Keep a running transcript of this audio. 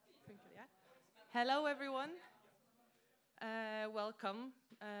Hello, everyone. Welcome.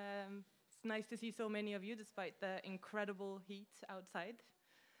 It's nice to see so many of you despite the incredible heat outside.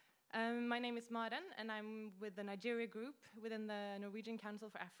 My name is Maren, and I'm with the Nigeria group within the Norwegian Council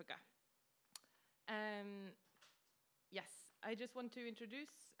for Africa. Yes, I just want to introduce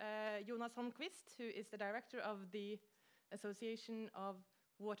Jonas Holmqvist, who is the director of the Association of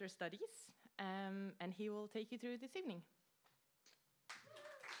Water Studies, and he will take you through this evening.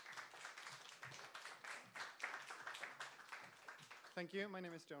 Thank you. My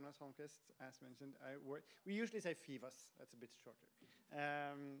name is Jonas Holmqvist. As mentioned, we usually say FIVAS. That's a bit shorter.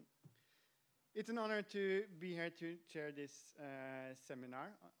 It's an honor to be here to chair this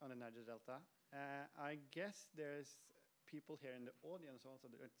seminar on the Niger Delta. I guess there's people here in the audience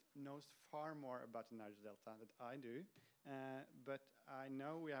also that knows far more about the Niger Delta than I do. But I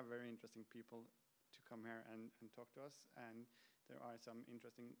know we have very interesting people to come here and talk to us. And there are some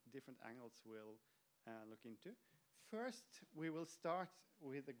interesting different angles we'll look into. First, we will start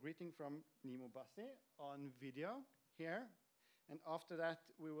with a greeting from Nimo Bassi on video here. And after that,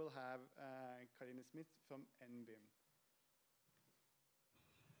 we will have Karine Smith from NBIM.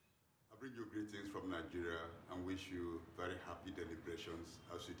 I bring you greetings from Nigeria and wish you very happy deliberations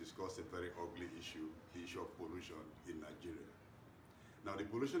as we discuss a very ugly issue, the issue of pollution in Nigeria. Now, the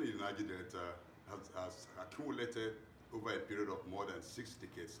pollution in the Niger Delta has accumulated over a period of more than 6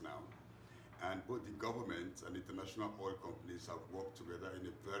 decades now. And both the government and international oil companies have worked together in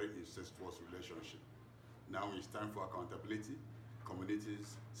a very incestuous relationship. Now it's time for accountability.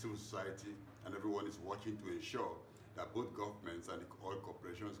 Communities, civil society, and everyone is working to ensure that both governments and the oil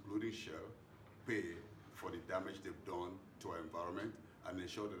corporations, including Shell, pay for the damage they've done to our environment and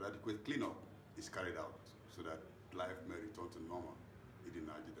ensure that adequate cleanup is carried out so that life may return to normal in the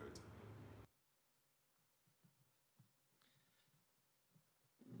Niger Delta.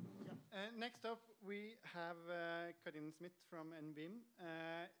 Next up, we have Karine Smith from NBIM.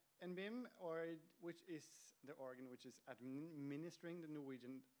 NBIM, which is the organ which is administering the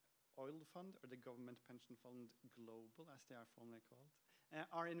Norwegian Oil Fund, or the Government Pension Fund Global, as they are formally called,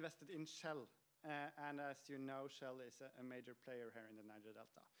 are invested in Shell. And as you know, Shell is a major player here in the Niger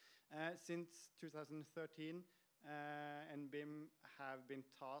Delta. Since 2013, NBIM have been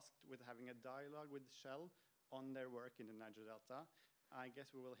tasked with having a dialogue with Shell on their work in the Niger Delta. I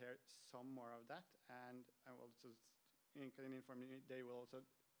guess we will hear some more of that, and I will also inform you they will also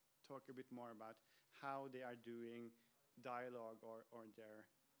talk a bit more about how they are doing dialogue or their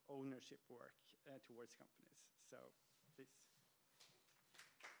ownership work towards companies. So, please.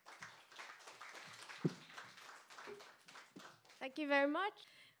 Thank you very much.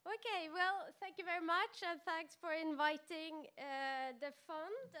 Okay, well, thank you very much, and thanks for inviting the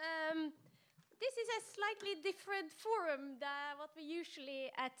fund. This is a slightly different forum than what we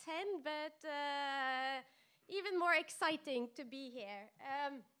usually attend, but even more exciting to be here.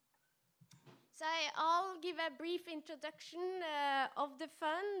 So I'll give a brief introduction of the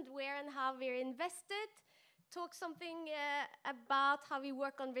fund, where and how we're invested, talk something about how we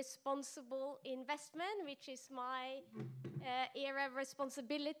work on responsible investment, which is my area of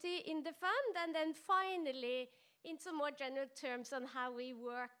responsibility in the fund, and then finally, in some more general terms on how we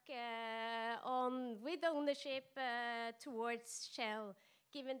work with ownership towards Shell,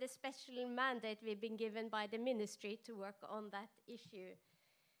 given the special mandate we've been given by the ministry to work on that issue.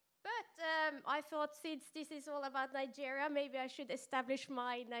 But I thought, since this is all about Nigeria, maybe I should establish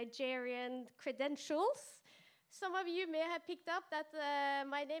my Nigerian credentials. Some of you may have picked up that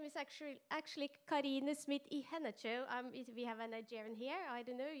my name is actually Karine Smith Iheanacho. We have a Nigerian here. I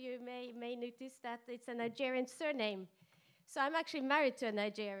don't know, you may notice that it's a Nigerian surname. So I'm actually married to a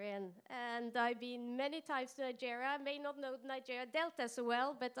Nigerian, and I've been many times to Nigeria. I may not know Nigeria Delta so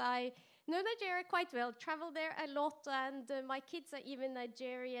well, but I know Nigeria quite well, travel there a lot, and my kids are even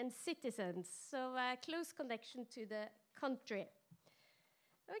Nigerian citizens. So a close connection to the country.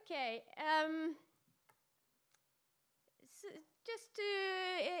 Okay. Just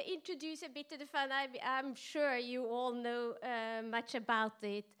to introduce a bit to the fund, I'm sure you all know much about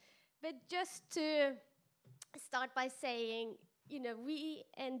it, but just to start by saying, we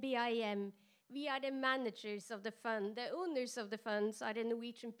NBIM, we are the managers of the fund. The owners of the funds are the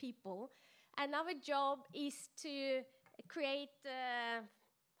Norwegian people, and our job is to create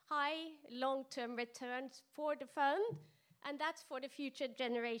high long-term returns for the fund, and that's for the future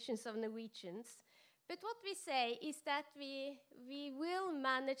generations of Norwegians. But what we say is that we will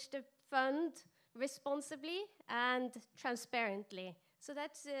manage the fund responsibly and transparently. So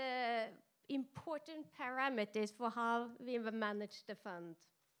that's important parameters for how we will manage the fund.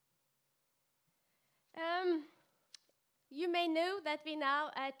 you may know that we're now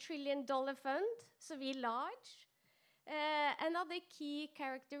a $1 trillion fund, so we're large. Another key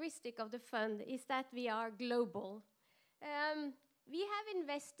characteristic of the fund is that we are global. We have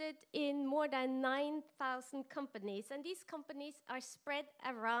invested in more than 9,000 companies, and these companies are spread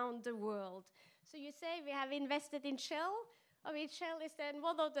around the world. So you say we have invested in Shell. I mean, Shell is then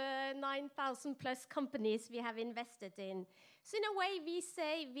one of the 9,000 plus companies we have invested in. So in a way, we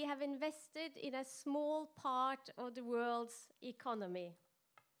say we have invested in a small part of the world's economy.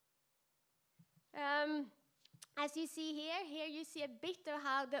 As you see here you see a bit of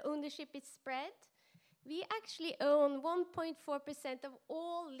how the ownership is spread. We actually own 1.4% of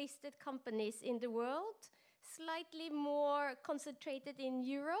all listed companies in the world, slightly more concentrated in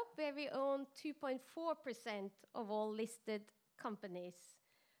Europe, where we own 2.4% of all listed companies.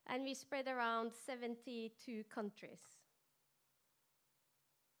 And we spread around 72 countries.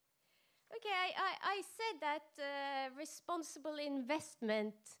 Okay, I said that responsible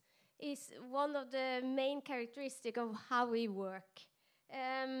investment is one of the main characteristics of how we work.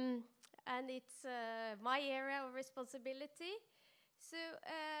 And it's my area of responsibility. So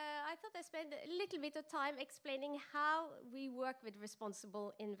I thought I'd spend a little bit of time explaining how we work with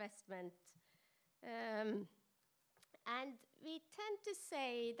responsible investment. And we tend to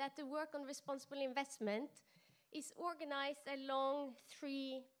say that the work on responsible investment is organized along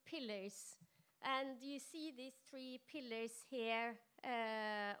 3 pillars. And you see these 3 pillars here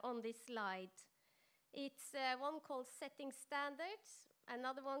on this slide. It's one called setting standards,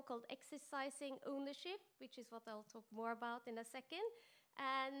 another one called exercising ownership, which is what I'll talk more about in a second,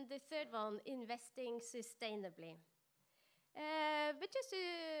 and the third one, investing sustainably. But just to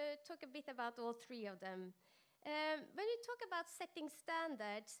talk a bit about all 3 of them. When you talk about setting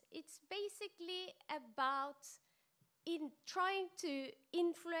standards, it's basically about trying to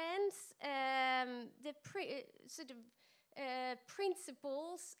influence the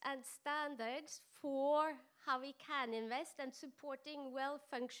principles and standards for how we can invest and supporting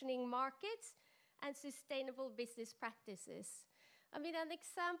well-functioning markets and sustainable business practices. I mean, an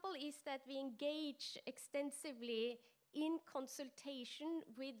example is that we engage extensively in consultation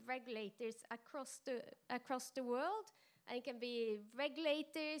with regulators across the world. And it can be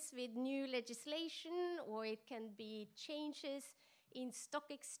regulators with new legislation, or it can be changes in stock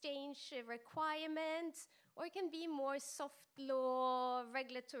exchange requirements, or it can be more soft law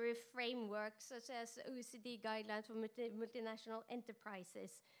regulatory frameworks, such as OECD guidelines for multinational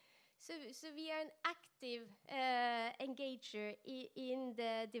enterprises. So we are an active engager in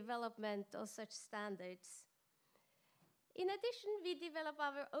the development of such standards. In addition, we develop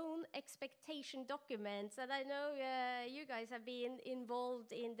our own expectation documents, and I know you guys have been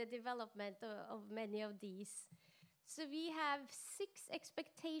involved in the development of many of these. So we have 6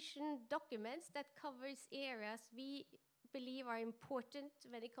 expectation documents that covers areas we believe are important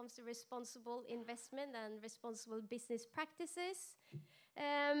when it comes to responsible investment and responsible business practices.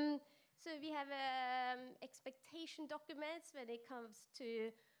 So we have expectation documents when it comes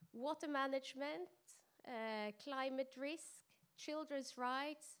to water management, climate risk, children's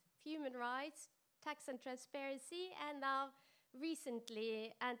rights, human rights, tax and transparency, and now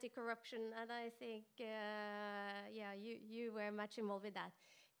recently anti-corruption. And I think, you were much involved with that.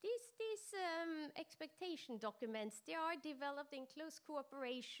 These expectation documents, they are developed in close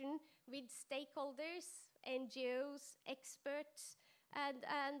cooperation with stakeholders, NGOs, experts, and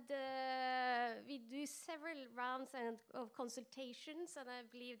we do several rounds of consultations, and I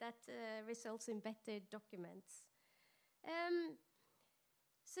believe that results in better documents.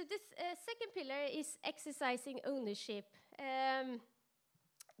 So this second pillar is exercising ownership.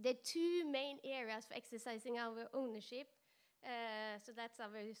 There are 2 main areas for exercising our ownership. So that's our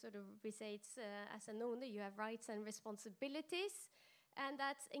we say it's as an owner, you have rights and responsibilities, and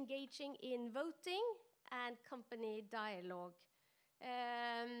that's engaging in voting and company dialogue.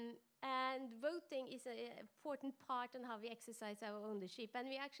 And voting is an important part on how we exercise our ownership. And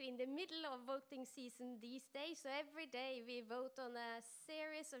we're actually in the middle of voting season these days. So every day we vote on a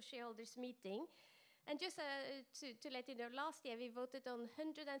series of shareholders meeting. And just to let you know, last year we voted on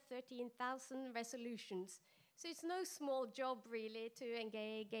 113,000 resolutions. So it's no small job really to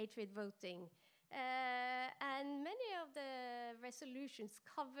engage with voting. And many of the resolutions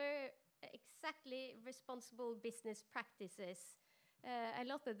cover exactly responsible business practices. A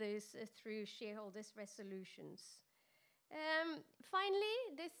lot of those through shareholders' resolutions. Finally,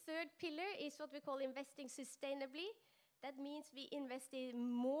 the third pillar is what we call investing sustainably. That means we invest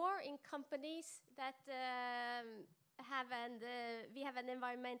more in companies that we have an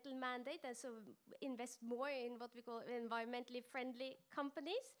environmental mandate, and so invest more in what we call environmentally friendly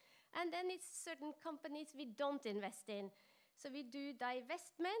companies. And then it's certain companies we don't invest in. So we do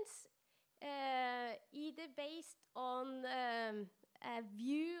divestments, either based on a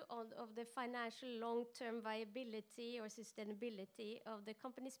view of the financial long-term viability or sustainability of the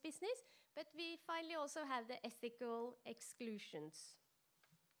company's business, but we finally also have the ethical exclusions.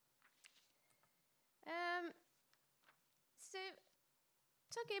 So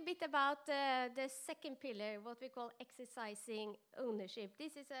talking a bit about the second pillar, what we call exercising ownership.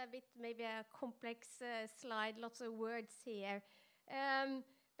 This is a bit maybe a complex slide, lots of words here.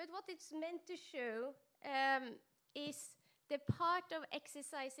 But what it's meant to show is the part of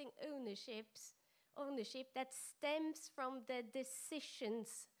exercising ownership that stems from the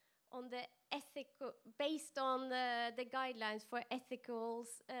decisions on the ethical, based on the guidelines for ethical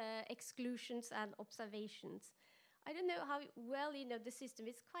exclusions and observations. I don't know how well you know the system.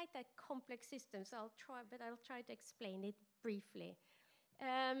 It's quite a complex system, so I'll try to explain it briefly.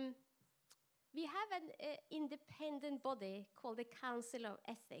 We have an independent body called the Council of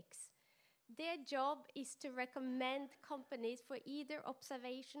Ethics. Their job is to recommend companies for either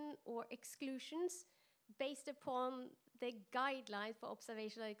observation or exclusions based upon the guidelines for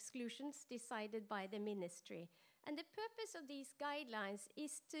observation or exclusions decided by the ministry. And the purpose of these guidelines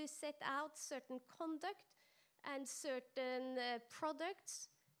is to set out certain conduct and certain products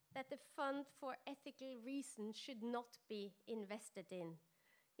that the fund for ethical reasons should not be invested in.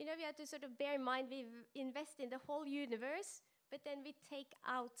 You know, we have to sort of bear in mind we invest in the whole universe, but then we take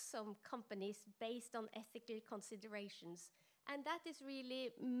out some companies based on ethical considerations. And that is really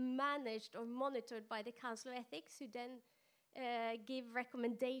managed or monitored by the Council of Ethics, who then give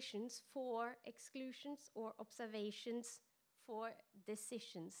recommendations for exclusions or observations for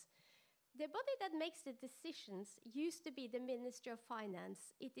decisions. The body that makes the decisions used to be the Ministry of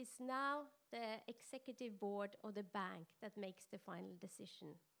Finance. It is now the executive board of the bank that makes the final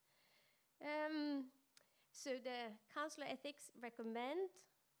decision. So the Council of Ethics recommend,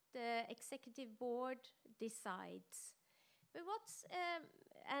 the executive board decides. But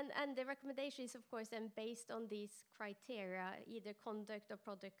and the recommendation is of course then based on these criteria, either conduct or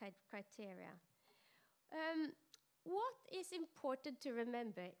product criteria. What is important to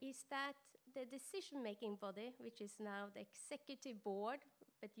remember is that the decision-making body, which is now the executive board,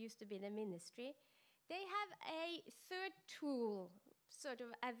 but used to be the ministry, they have a third tool sort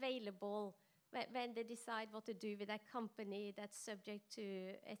of available when they decide what to do with a company that's subject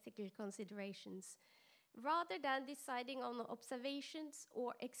to ethical considerations. Rather than deciding on observations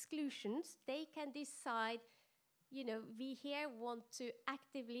or exclusions, they can decide, you know, we here want to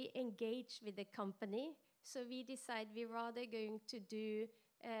actively engage with the company, so we decide we're rather going to do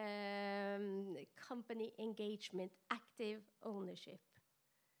company engagement, active ownership.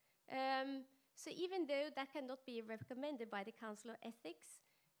 So even though that cannot be recommended by the Council of Ethics,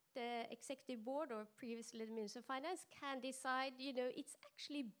 the executive board or previously the Minister of Finance can decide, you know, it's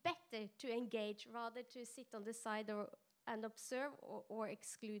actually better to engage rather to sit on the side and observe or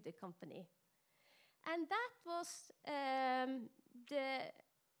exclude the company. And that was the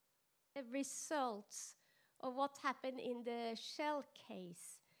results of what happened in the Shell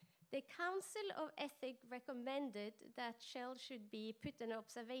case. The Council of Ethics recommended that Shell should be put in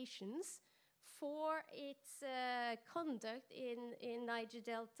observations for its conduct in Niger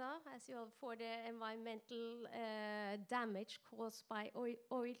Delta, as you know, for the environmental damage caused by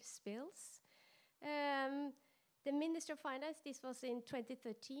oil spills. The Minister of Finance, this was in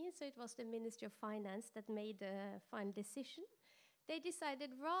 2013, so it was the Ministry of Finance that made the final decision. They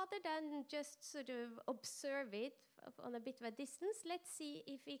decided rather than just sort of observe it on a bit of a distance, let's see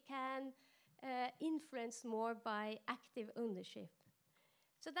if we can influence more by active ownership.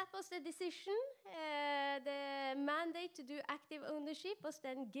 So that was the decision. The mandate to do active ownership was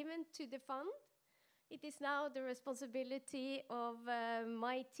then given to the fund. It is now the responsibility of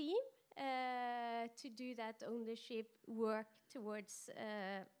my team to do that ownership work towards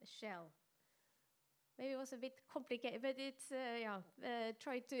Shell. Maybe it was a bit complicated, but it's,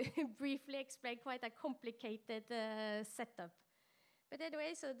 try to briefly explain quite a complicated setup. But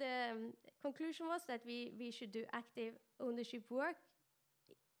anyway, so the conclusion was that we should do active ownership work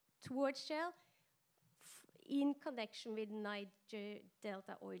towards Shell in connection with Niger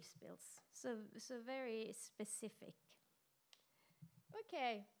Delta oil spills. So very specific.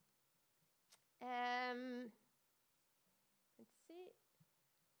 Okay. Let's see.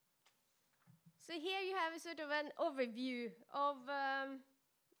 So here you have a sort of an overview of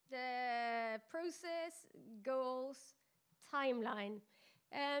the process, goals, timeline.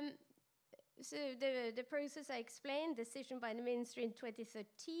 So the process I explained, decision by the ministry in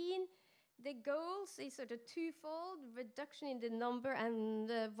 2013. The goals is sort of twofold: reduction in the number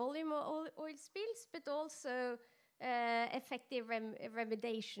and volume of oil spills, but also effective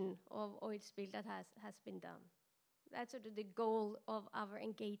remediation of oil spill that has been done. That's sort of the goal of our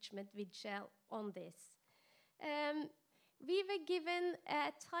engagement with Shell on this. We were given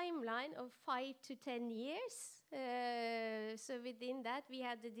a timeline of 5 to 10 years. So within that, we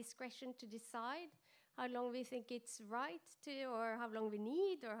had the discretion to decide how long we think it's right to, or how long we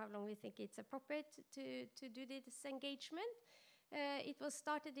need, or how long we think it's appropriate to do this engagement. It was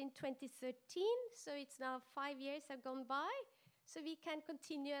started in 2013, so it's now 5 years have gone by. So we can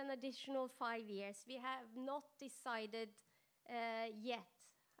continue an additional 5 years. We have not decided yet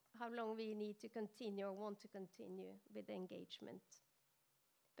how long we need to continue or want to continue with the engagement.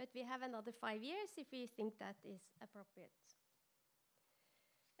 But we have another 5 years if we think that is appropriate.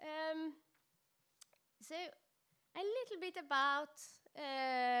 So a little bit about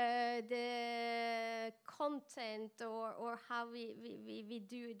the content or how we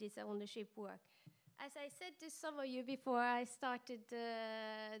do this ownership work. As I said to some of you before I started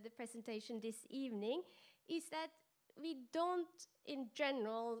the presentation this evening, is that we don't, in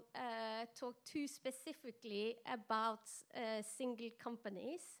general, talk too specifically about single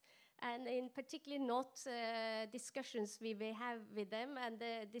companies, and in particular not discussions we may have with them, and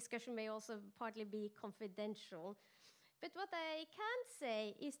the discussion may also partly be confidential. But what I can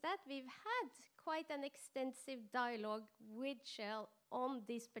say is that we've had quite an extensive dialogue with Shell on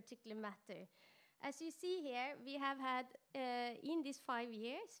this particular matter. As you see here, we have had, in these 5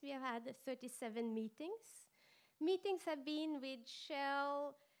 years, we have had 37 meetings. Meetings have been with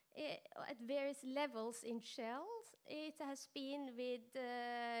Shell at various levels in Shell. It has been with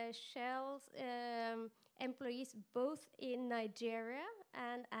Shell's employees both in Nigeria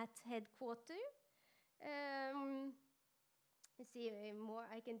and at headquarters. Let's see more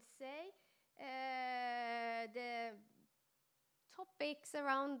I can say. The topics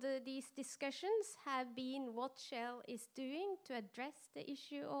around these discussions have been what Shell is doing to address the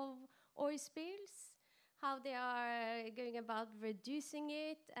issue of oil spills, how they are going about reducing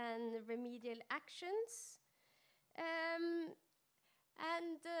it, and remedial actions.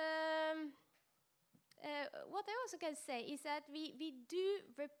 What I also can say is that we do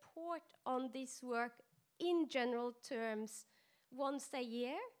report on this work in general terms once a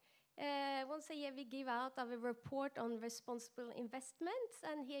year. Once a year we give out our report on responsible investments,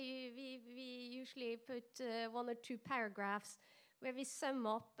 and here we usually put 1 or 2 paragraphs where we sum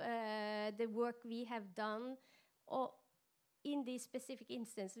up the work we have done. Or in this specific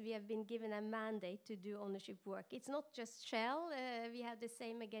instance, we have been given a mandate to do ownership work. It's not just Shell. We have the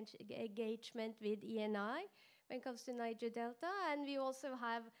same engagement with ENI when it comes to Niger Delta, and we also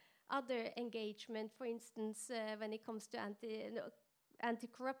have other engagement, for instance, when it comes to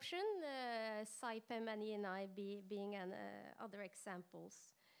anti-corruption, CIPEM and ENI being other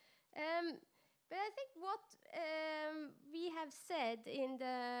examples. But I think what we have said in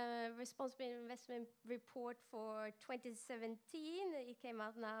the Responsible Investment Report for 2017, it came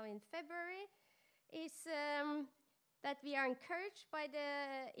out now in February, is that we are encouraged by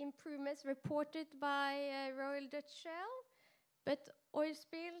the improvements reported by Royal Dutch Shell, but oil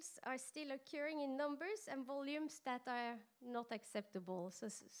spills are still occurring in numbers and volumes that are not acceptable,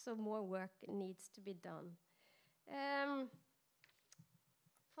 so more work needs to be done.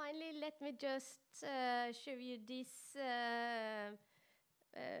 Finally, let me just show you these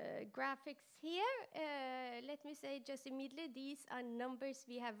graphics here. Let me say just immediately, these are numbers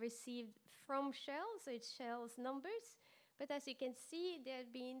we have received from Shell, so it's Shell's numbers. But as you can see, there has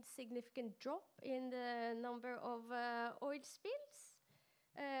been significant drop in the number of oil spills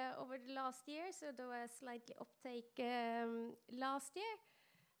over the last year, so there was slightly uptake last year.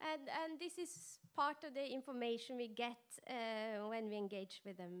 And this is part of the information we get when we engage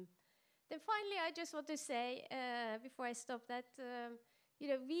with them. Then finally, I just want to say, before I stop, that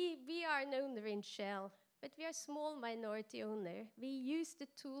we are an owner in Shell, but we are a small minority owner. We use the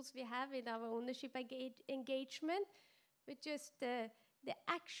tools we have in our ownership engagement, but just the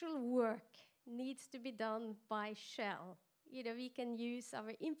actual work needs to be done by Shell. We can use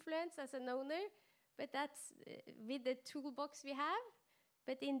our influence as an owner, but that's with the toolbox we have.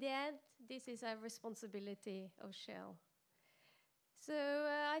 But in the end, this is a responsibility of Shell. So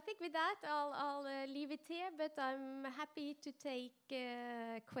I think with that, I'll leave it here, but I'm happy to take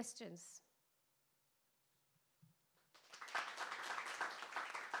questions.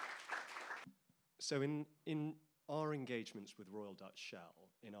 So in our engagements with Royal Dutch Shell,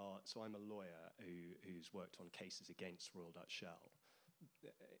 so I'm a lawyer who's worked on cases against Royal Dutch Shell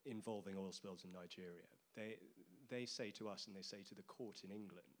involving oil spills in Nigeria. They say to us, and they say to the court in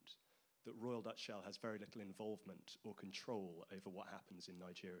England, that Royal Dutch Shell has very little involvement or control over what happens in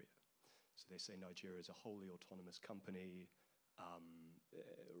Nigeria. So they say Nigeria is a wholly autonomous company.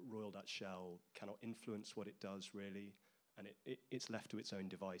 Royal Dutch Shell cannot influence what it does, really, and it's left to its own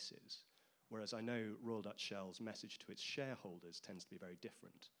devices. Whereas I know Royal Dutch Shell's message to its shareholders tends to be very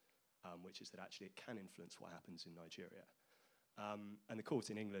different, which is that actually it can influence what happens in Nigeria. And the court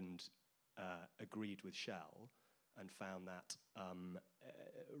in England agreed with Shell and found that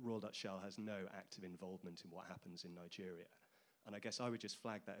Royal Dutch Shell has no active involvement in what happens in Nigeria. And I guess I would just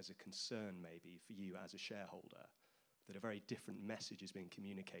flag that as a concern maybe for you as a shareholder, that a very different message is being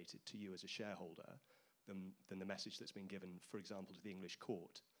communicated to you as a shareholder than the message that's been given, for example, to the English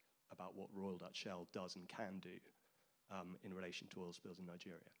court about what Royal Dutch Shell does and can do in relation to oil spills in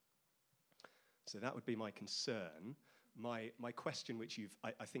Nigeria. So that would be my concern. My question, which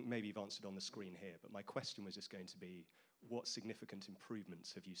I think maybe you've answered on the screen here, but my question was just going to be, what significant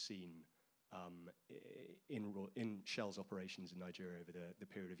improvements have you seen in Shell's operations in Nigeria over the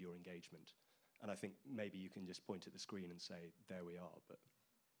period of your engagement? And I think maybe you can just point at the screen and say, there we are. But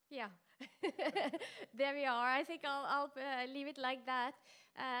yeah, there we are. I think I'll leave it like that.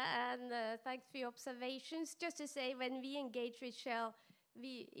 And thanks for your observations. Just to say, when we engage with Shell,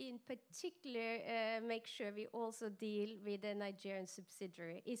 we in particular make sure we also deal with the Nigerian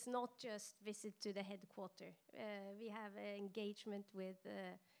subsidiary. It's not just visit to the headquarters. We have engagement with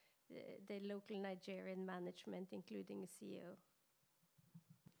the local Nigerian management, including a CEO.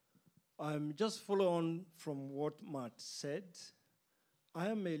 Just follow on from what Matt said. I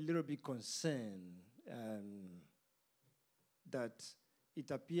am a little bit concerned that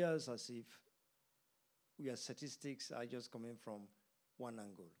it appears as if your statistics are just coming from one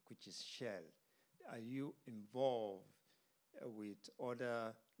angle, which is Shell. Are you involved with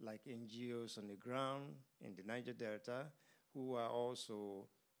other like NGOs on the ground in the Niger Delta who are also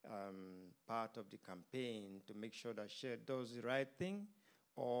part of the campaign to make sure that Shell does the right thing?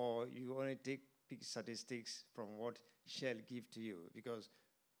 Or you only take big statistics from what Shell give to you? Because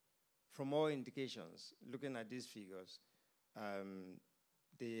from all indications, looking at these figures,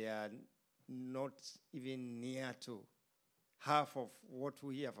 they are not even near to half of what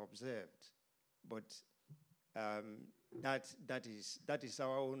we have observed. But that is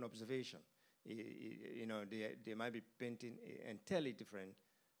our own observation. You know, they might be painting an entirely different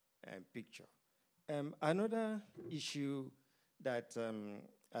picture. Another issue that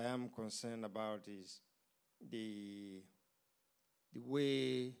I am concerned about is the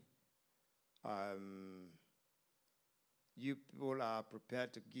way you people are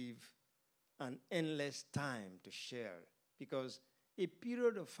prepared to give an endless time to share, because a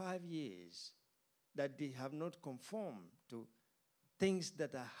period of 5 years that they have not conformed to things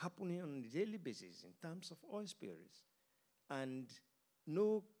that are happening on a daily basis in terms of oil spills, and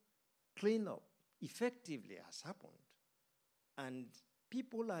no cleanup effectively has happened. And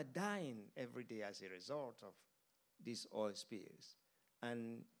people are dying every day as a result of these oil spills.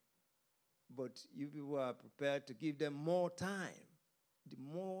 But you people are prepared to give them more time. The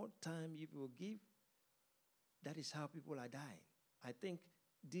more time you people give, that is how people are dying. I think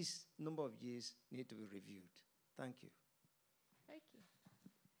this number of years need to be reviewed. Thank you. Thank you.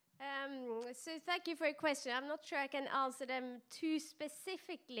 So thank you for your question. I'm not sure I can answer them too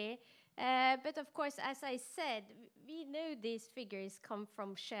specifically. But of course, as I said, we know these figures come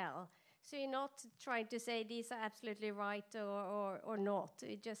from Shell. So you're not trying to say these are absolutely right or not.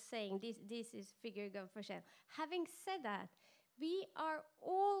 You're just saying this is figure come from Shell. Having said that, we are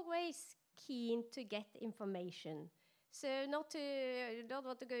always keen to get information. So don't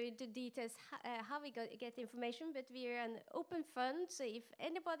want to go into details how we get information, but we are an open fund. So if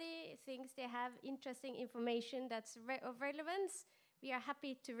anybody thinks they have interesting information that's of relevance, we are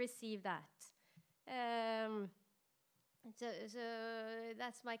happy to receive that. So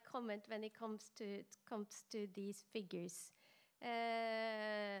that's my comment when it comes to these figures.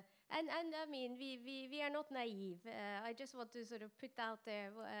 And I mean, we are not naive. I just want to sort of put out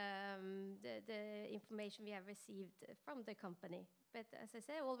there the information we have received from the company. But as I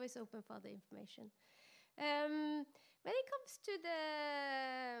say, always open for the information. When it comes to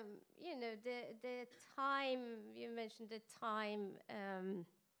the time, you mentioned the time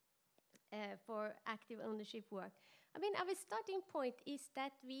for active ownership work. I mean, our starting point is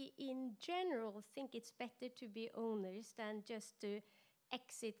that we, in general, think it's better to be owners than just to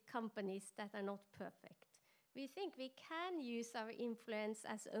exit companies that are not perfect. We think we can use our influence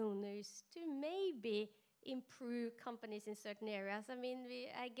as owners to maybe improve companies in certain areas. I mean,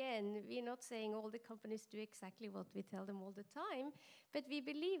 we're not saying all the companies do exactly what we tell them all the time, but we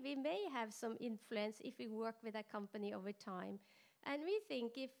believe we may have some influence if we work with a company over time. And we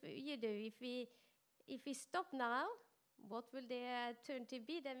think if we stop now, what will the alternative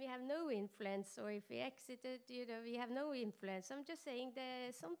be? Then we have no influence, or if we exited, we have no influence. I'm just saying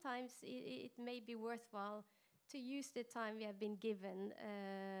that sometimes it may be worthwhile to use the time we have been given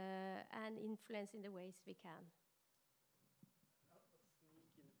and influence in the ways we can.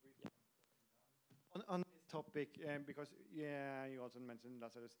 On this topic, because you also mentioned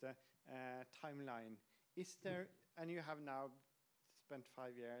Lazarus, the timeline. Is there, and you have now spent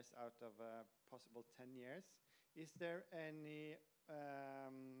 5 years out of a possible 10 years, is there any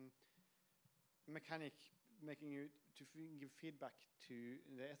mechanic making you to give feedback to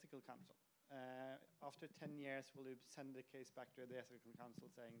the Ethical Council? After 10 years, will you send the case back to the Ethical Council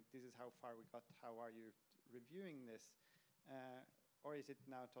saying, this is how far we got, how are you reviewing this? Or is it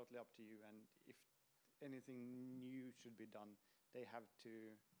now totally up to you, and if anything new should be done, they have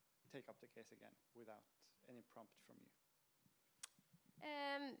to take up the case again without any prompt from you?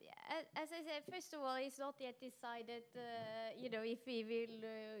 As I said, first of all, it's not yet decided, if we will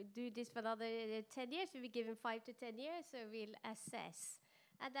do this for another 10 years. We'll be given 5 to 10 years, so we'll assess.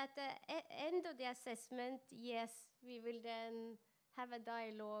 And at the end of the assessment, yes, we will then have a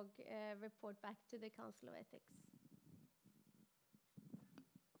dialogue, report back to the Council of Ethics.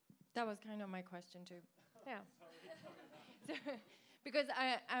 That was kind of my question too. Yeah. Because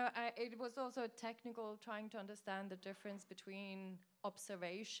it was also technical, trying to understand the difference between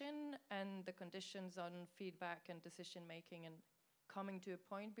observation and the conditions on feedback and decision making and coming to a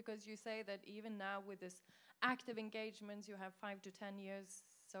point. Because you say that even now with this active engagements, you have 5 to 10 years.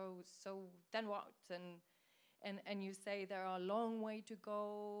 So then what? And you say there are a long way to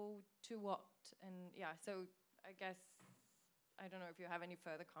go to what? And yeah, so I guess I don't know if you have any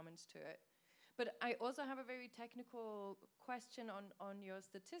further comments to it. But I also have a very technical question on your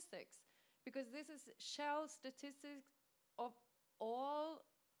statistics, because this is Shell statistics of all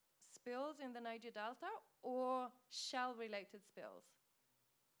spills in the Niger Delta or Shell-related spills?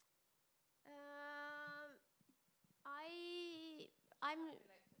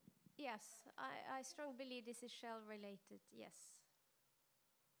 Yes, I strongly believe this is Shell-related, yes.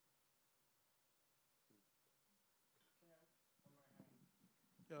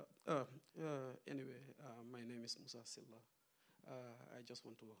 Anyway, my name is Musa Silla. I just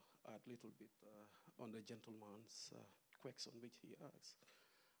want to add a little bit on the gentleman's question which he asked.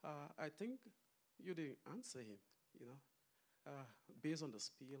 I think you didn't answer him, based on the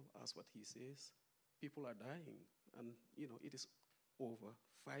spiel, as what he says, people are dying, and, it is over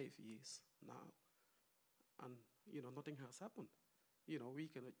 5 years now, and, nothing has happened. We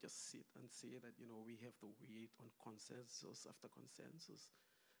cannot just sit and say that, we have to wait on consensus after consensus.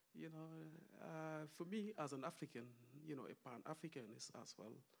 For me, as an African, a Pan-Africanist as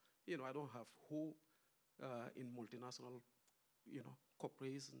well, I don't have hope in multinational,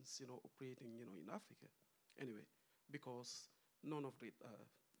 corporations, operating, in Africa. Anyway, because none of it are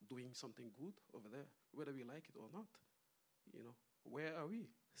doing something good over there, whether we like it or not. Where are we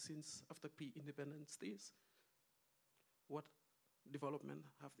since after pre-independence days? What development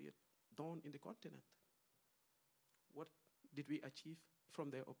have they done in the continent? What did we achieve from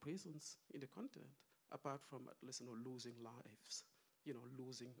their operations in the continent, apart from at least losing lives,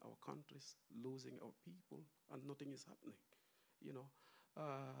 losing our countries, losing our people, and nothing is happening.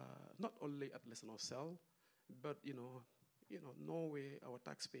 Not only at least Shell, but Norway, our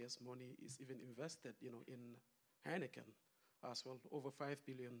taxpayers' money is even invested, in Heineken as well, over 5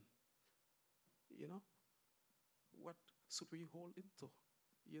 billion. What should we hold into?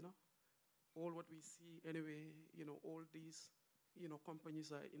 All what we see anyway, all these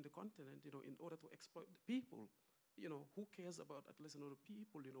companies are in the continent, in order to exploit the people. Who cares about at least the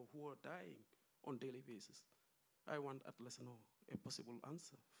people, who are dying on daily basis? I want at least a possible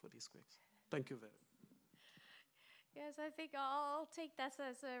answer for this question. Thank you very much. Yes, I think I'll take that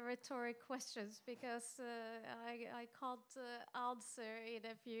as a rhetoric questions, because I can't answer in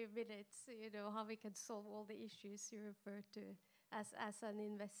a few minutes, how we can solve all the issues you refer to as an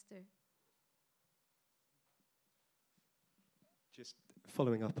investor. Just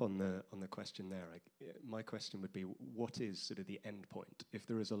following up on the question there, my question would be, what is sort of the end point? If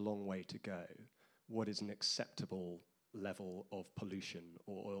there is a long way to go, what is an acceptable level of pollution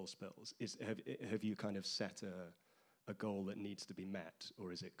or oil spills? Have you kind of set a goal that needs to be met,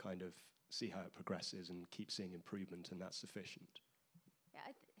 or is it kind of see how it progresses and keep seeing improvement and that's sufficient?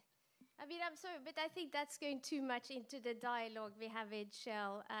 Yeah, I'm sorry, but I think that's going too much into the dialogue we have with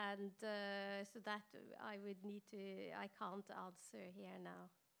Shell, and so that I can't answer here now.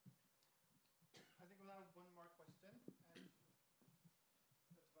 I think we'll have one more question, and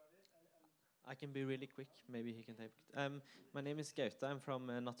that's about it. I can be really quick, maybe he can take it. My name is Gaute, I'm from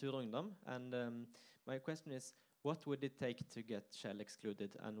Natur Ungdom, and my question is, What would it take to get Shell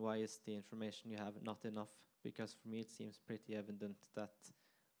excluded, and why is the information you have not enough? Because for me it seems pretty evident that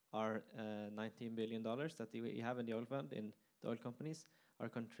our $19 billion that we have in the oil fund, in the oil companies, are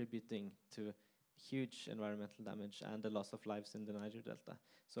contributing to huge environmental damage and the loss of lives in the Niger Delta.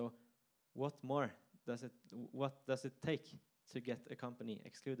 So what does it take to get a company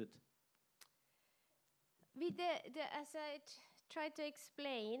excluded? As I tried to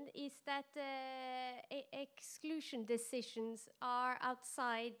explain, is that exclusion decisions are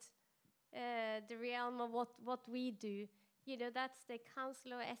outside the realm of what we do. You know, that's the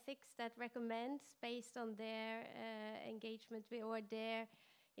Council of Ethics that recommends based on their engagement with, or their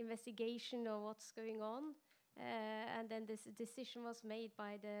investigation of what's going on. And then this decision was made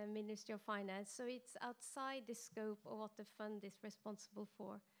by the Ministry of Finance. So it's outside the scope of what the fund is responsible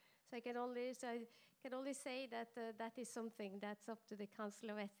for. So I can only say that that is something that's up to the Council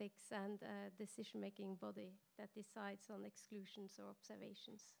of Ethics and decision-making body that decides on exclusions or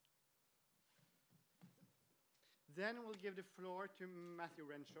observations. Then we'll give the floor to Matthew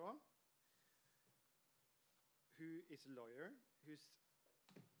Renshaw, who is a lawyer, who's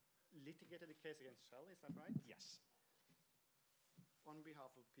litigated the case against Shell, is that right? Yes. On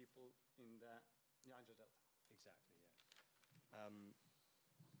behalf of people in the Niger Delta. Exactly, yeah.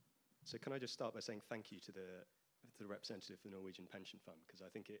 So can I just start by saying thank you to the representative of the Norwegian Pension Fund, because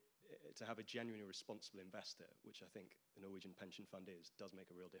I think to have a genuinely responsible investor, which I think the Norwegian Pension Fund does make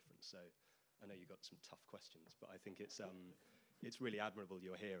a real difference. So I know you've got some tough questions, but I think it's really admirable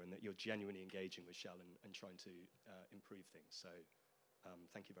you're here and that you're genuinely engaging with Shell and trying to improve things. So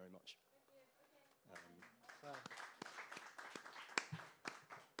thank you very much.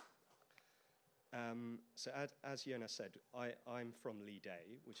 So as Jonas said, I'm from Lee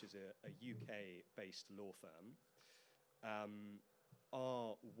Day, which is a UK-based law firm.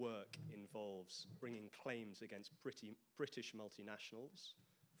 Our work involves bringing claims against British multinationals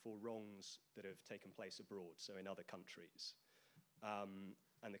for wrongs that have taken place abroad, so in other countries.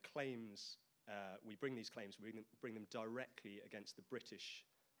 And the claims, we bring these claims, we bring them directly against the British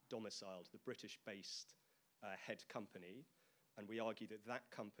domiciled, the British-based head company, and we argue that that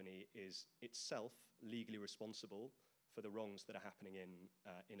company is itself legally responsible for the wrongs that are happening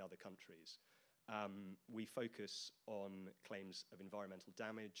in other countries. We focus on claims of environmental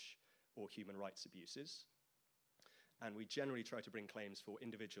damage or human rights abuses. And we generally try to bring claims for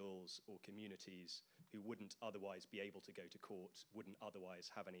individuals or communities who wouldn't otherwise be able to go to court, wouldn't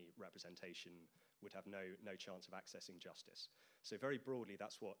otherwise have any representation, would have no chance of accessing justice. So very broadly,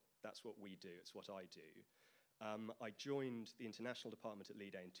 that's what we do. It's what I do. I joined the International Department at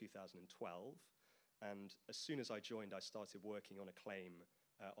Lee Day in 2012. And as soon as I joined, I started working on a claim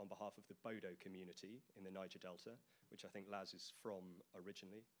on behalf of the Bodo community in the Niger Delta, which I think Laz is from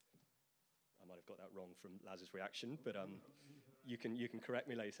originally. I might have got that wrong from Laz's reaction, but you can correct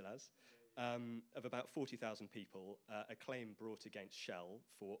me later, Laz. Of about 40,000 people, a claim brought against Shell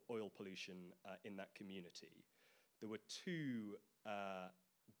for oil pollution in that community. There were two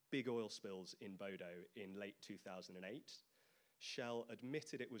big oil spills in Bodo in late 2008. Shell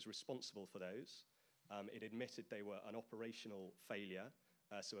admitted it was responsible for those. It admitted they were an operational failure,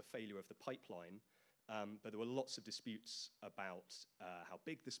 so a failure of the pipeline, but there were lots of disputes about how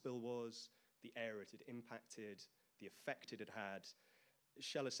big the spill was, the area it had impacted, the effect it had had.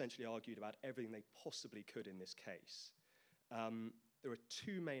 Shell essentially argued about everything they possibly could in this case. There are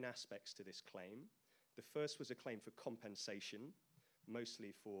two main aspects to this claim. The first was a claim for compensation,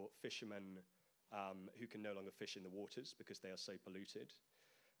 mostly for fishermen who can no longer fish in the waters because they are so polluted.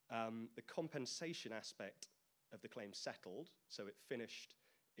 The compensation aspect of the claim settled, so it finished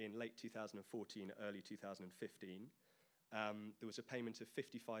in late 2014, early 2015. There was a payment of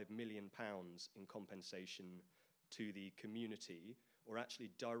 £55 million in compensation to the community, or actually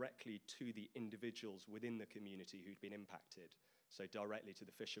directly to the individuals within the community who'd been impacted, so directly to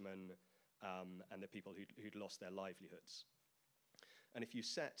the fishermen and the people who'd lost their livelihoods. And if you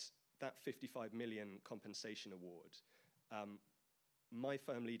set that £55 million compensation award, my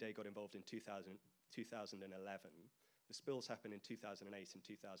firm Lee Day got involved in 2011. The spills happened in 2008 and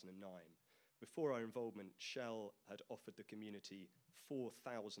 2009. Before our involvement, Shell had offered the community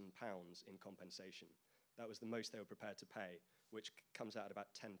 £4,000 in compensation. That was the most they were prepared to pay, which comes out at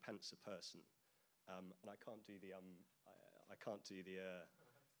about 10 pence a person. And I can't do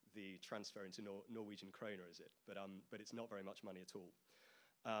the transfer into Norwegian kroner, is it? But it's not very much money at all.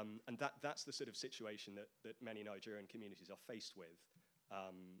 And that's the sort of situation that many Nigerian communities are faced with,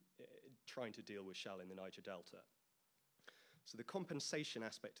 trying to deal with Shell in the Niger Delta. So the compensation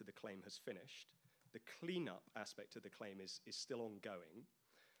aspect of the claim has finished. The cleanup aspect of the claim is still ongoing.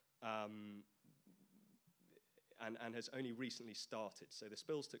 and has only recently started. So the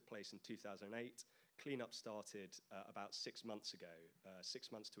spills took place in 2008. Cleanup started about 6 months ago,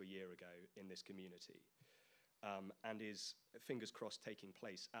 6 months to a year ago in this community, and is, fingers crossed, taking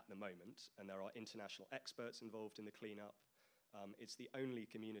place at the moment. And there are international experts involved in the cleanup. It's the only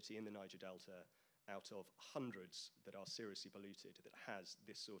community in the Niger Delta out of hundreds that are seriously polluted that has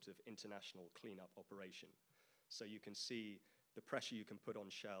this sort of international cleanup operation. So you can see the pressure you can put on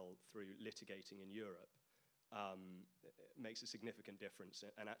Shell through litigating in Europe makes a significant difference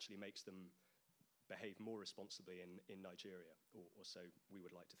and actually makes them behave more responsibly in Nigeria, or so we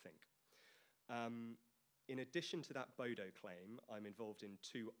would like to think. In addition to that Bodo claim, I'm involved in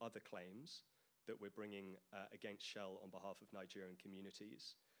 2 other claims that we're bringing against Shell on behalf of Nigerian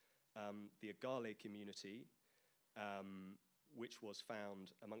communities. The Agale community, which was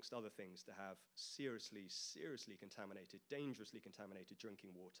found, amongst other things, to have seriously contaminated, dangerously contaminated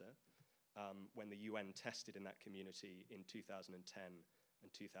drinking water when the UN tested in that community in 2010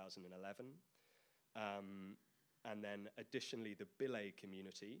 and 2011. And then additionally, the Bile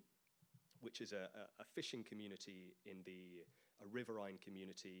community, which is a fishing community a riverine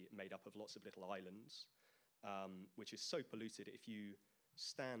community made up of lots of little islands, which is so polluted, if you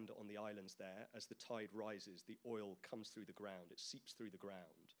stand on the islands there, as the tide rises, the oil comes through the ground, it seeps through the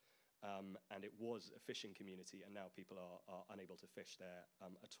ground. And it was a fishing community, and now people are unable to fish there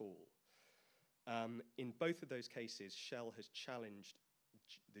at all. In both of those cases, Shell has challenged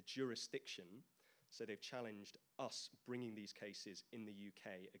the jurisdiction, so they've challenged us bringing these cases in the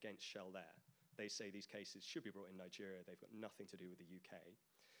UK against Shell there. They say these cases should be brought in Nigeria, they've got nothing to do with the UK.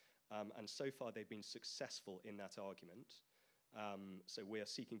 And so far they've been successful in that argument. So we are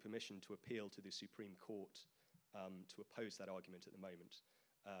seeking permission to appeal to the Supreme Court to oppose that argument at the moment.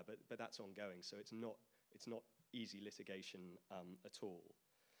 But that's ongoing, so it's not easy litigation at all.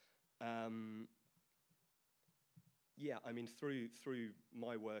 Yeah, I mean, through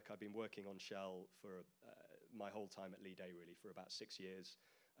my work, I've been working on Shell for my whole time at Lide, really, for about 6 years.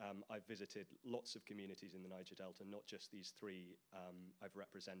 I've visited lots of communities in the Niger Delta, not just these 3 I've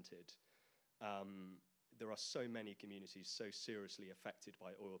represented. There are so many communities so seriously affected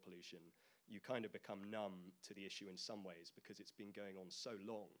by oil pollution. You kind of become numb to the issue in some ways because it's been going on so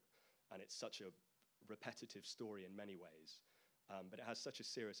long and it's such a repetitive story in many ways. But it has such a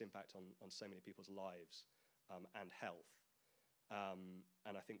serious impact on so many people's lives and health.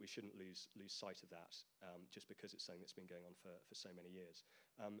 And I think we shouldn't lose sight of that just because it's something that's been going on for so many years.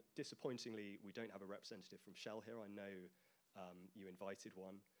 Disappointingly, we don't have a representative from Shell here. I know you invited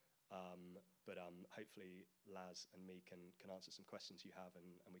one. But hopefully Laz and me can answer some questions you have,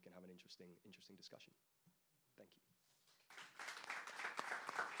 and we can have an interesting discussion. Thank you.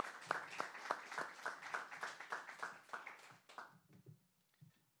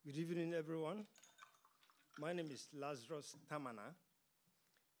 Good evening, everyone. My name is Lazarus Tamana.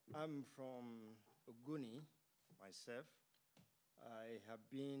 I'm from Ogoni myself. I have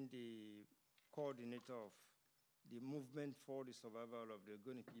been the coordinator of the movement for the survival of the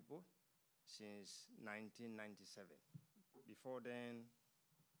Ogoni people since 1997. Before then,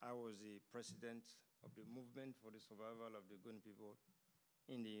 I was the president of the movement for the survival of the Ogoni people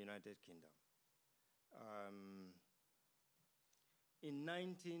in the United Kingdom. In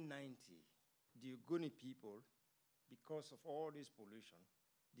 1990, the Ogoni people, because of all this pollution,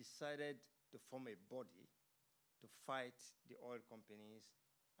 decided to form a body to fight the oil companies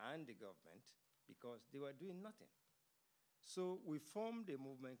and the government because they were doing nothing. So we formed a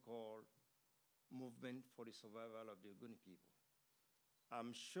movement called Movement for the Survival of the Ogoni People.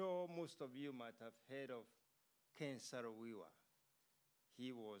 I'm sure most of you might have heard of Ken Saro-Wiwa.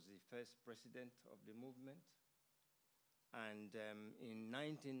 He was the first president of the movement. And in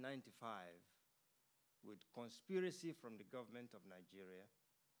 1995, with conspiracy from the government of Nigeria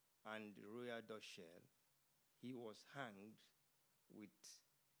and the Royal Dutch Shell, he was hanged with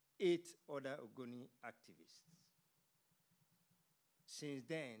 8 other Ogoni activists. Since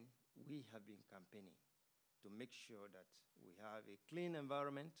then, we have been campaigning to make sure that we have a clean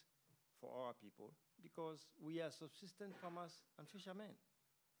environment for our people because we are subsistence farmers and fishermen.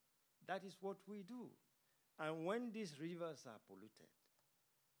 That is what we do. And when these rivers are polluted,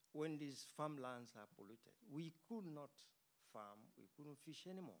 when these farmlands are polluted, we could not farm, we couldn't fish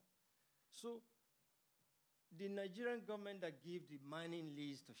anymore. So the Nigerian government that gave the mining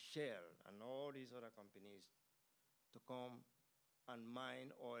lease to Shell and all these other companies to come and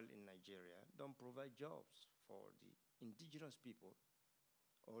mine oil in Nigeria don't provide jobs for the indigenous people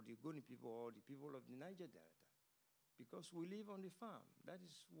or the Ogoni people or the people of the Niger Delta because we live on the farm. That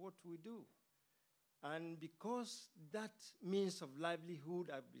is what we do. And because that means of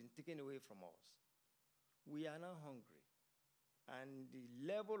livelihood has been taken away from us, we are now hungry. And the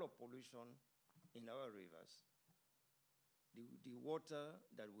level of pollution in our rivers, the water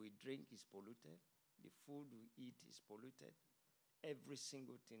that we drink is polluted, the food we eat is polluted, every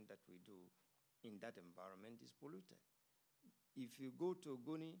single thing that we do in that environment is polluted. If you go to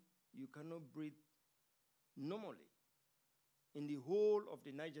Ogoni, you cannot breathe normally. In the whole of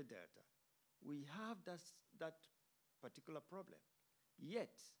the Niger Delta, we have that particular problem.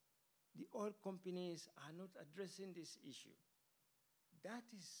 Yet, the oil companies are not addressing this issue. That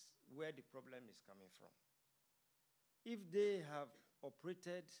is where the problem is coming from. If they have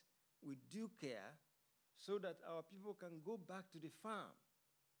operated with due care so that our people can go back to the farm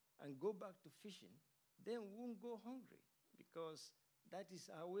and go back to fishing, then we won't go hungry because that is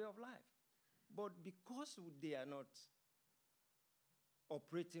our way of life. But because they are not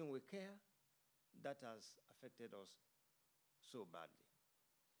operating with care, that has affected us so badly.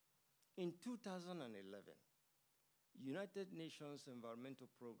 In 2011, United Nations Environmental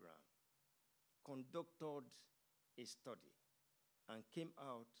Program conducted a study and came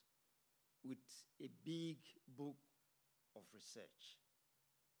out with a big book of research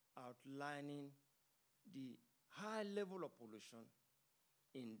outlining the high level of pollution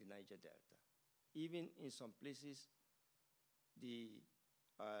in the Niger Delta. Even in some places, the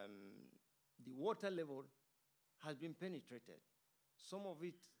water level has been penetrated. Some of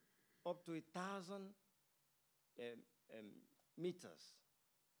it up to 1,000 meters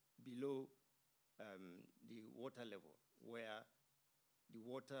below the water level, where the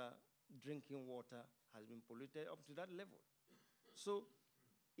water, drinking water, has been polluted up to that level. So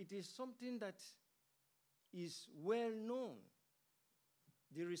it is something that is well known.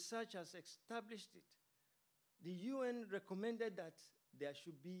 The research has established it. The UN recommended that there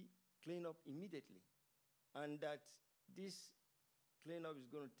should be cleanup immediately, and that this cleanup is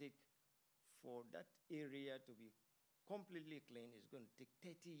going to take, for that area to be completely clean, is going to take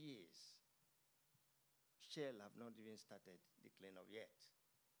 30 years. Shell have not even started the cleanup yet.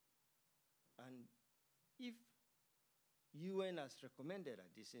 And if UN has recommended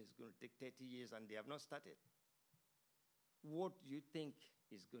that this is going to take 30 years and they have not started, what do you think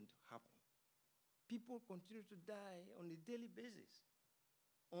is going to happen? People continue to die on a daily basis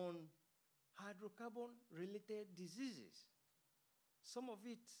on hydrocarbon-related diseases. Some of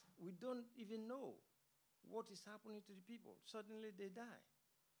it, we don't even know what is happening to the people. Suddenly they die.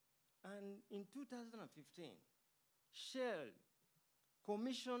 And in 2015, Shell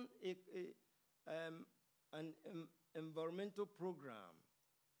commissioned an environmental program,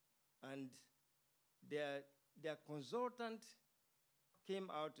 and their consultant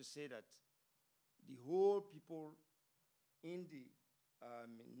came out to say that the whole people in the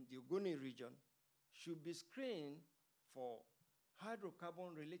Ogoni region should be screened for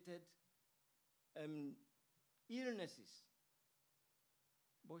hydrocarbon-related illnesses.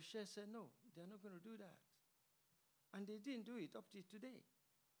 But Shell said, no, they're not going to do that. And they didn't do it up to today.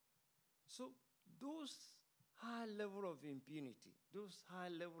 So those high level of impunity, those high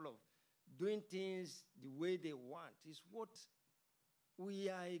level of doing things the way they want is what we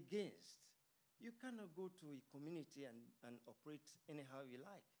are against. You cannot go to a community and operate anyhow you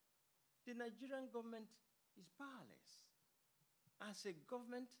like. The Nigerian government is powerless. As a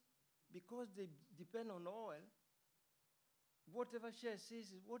government, because they depend on oil, whatever Shell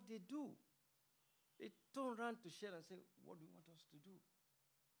says is what they do. They turn around to Shell and say, what do you want us to do?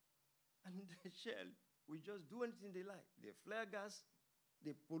 And Shell will just do anything they like. They flare gas,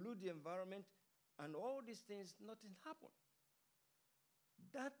 they pollute the environment, and all these things, nothing happens.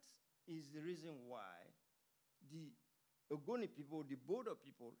 That is the reason why the Ogoni people, the Bodo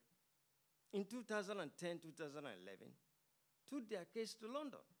people, in 2010, 2011, took their case to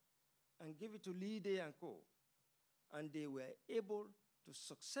London and gave it to Lee Day and Co. And they were able to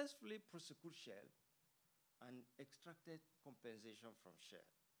successfully prosecute Shell and extracted compensation from Shell.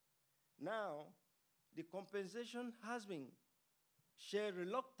 Now, the compensation has been, Shell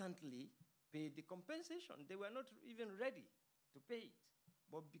reluctantly paid the compensation. They were not even ready to pay it.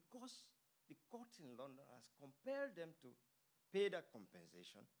 But because the court in London has compelled them to pay that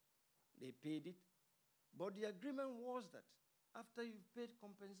compensation, they paid it. But the agreement was that after you've paid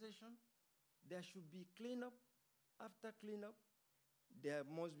compensation, there should be cleanup. After cleanup, there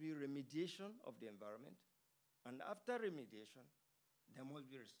must be remediation of the environment. And after remediation, there must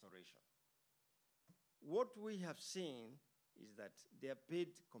be restoration. What we have seen is that they are paid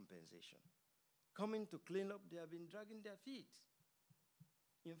compensation. Coming to clean up, they have been dragging their feet.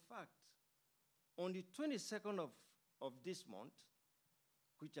 In fact, on the 22nd of this month,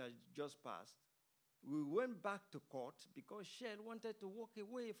 which has just passed, we went back to court because Shell wanted to walk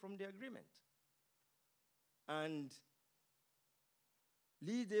away from the agreement. And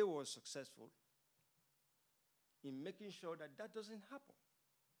Lee Day was successful in making sure that that doesn't happen.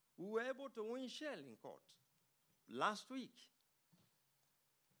 We were able to win Shell in court last week,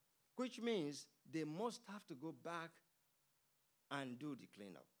 which means they must have to go back and do the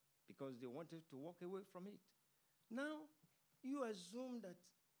cleanup because they wanted to walk away from it. Now, you assume that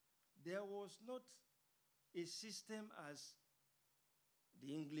there was not a system as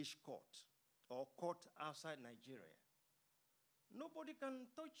the English court or court outside Nigeria. Nobody can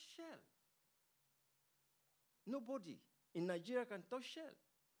touch Shell. Nobody in Nigeria can touch Shell.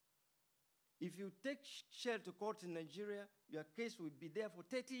 If you take Shell to court in Nigeria, your case will be there for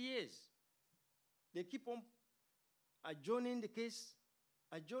 30 years. They keep on adjourning the case,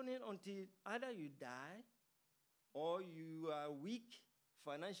 adjourning until either you die or you are weak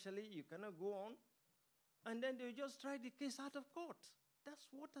financially, you cannot go on, and then they just try the case out of court. That's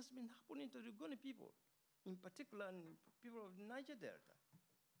what has been happening to the Ogoni people, in particular, and people of the Niger Delta.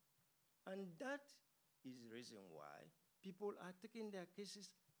 And that is the reason why people are taking their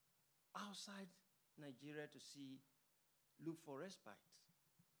cases outside Nigeria to look for respite.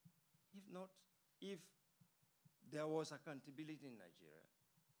 If not, if there was accountability in Nigeria,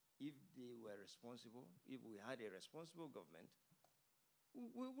 if they were responsible, if we had a responsible government,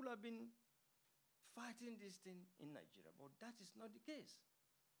 we would have been fighting this thing in Nigeria, but that is not the case.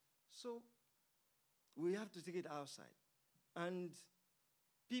 So we have to take it outside. And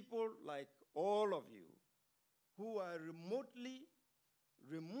people like all of you who are remotely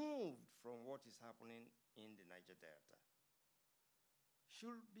removed from what is happening in the Niger Delta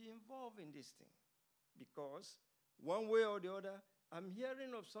should be involved in this thing, because one way or the other, I'm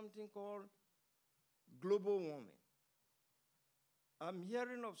hearing of something called global warming. I'm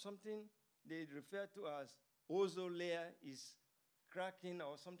hearing of something they refer to as ozone layer is cracking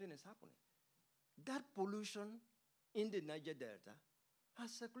or something is happening. That pollution in the Niger Delta has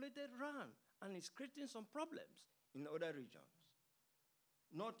circulated around and is creating some problems in other regions.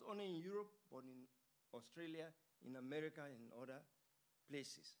 Not only in Europe, but in Australia, in America, and other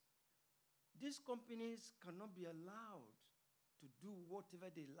places. These companies cannot be allowed to do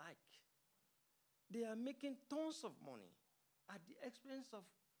whatever they like. They are making tons of money at the expense of,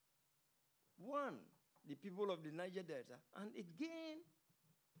 one, the people of the Niger Delta, and again,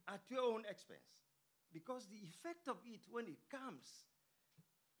 at your own expense. Because the effect of it, when it comes,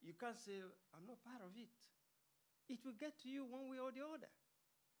 you can't say, I'm not part of it. It will get to you one way or the other.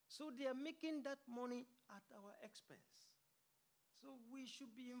 So they are making that money at our expense. So we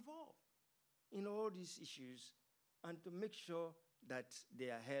should be involved in all these issues and to make sure that they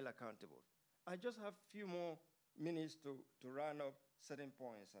are held accountable. I just have a few more minutes to round up certain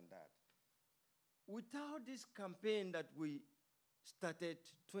points on that. Without this campaign that we started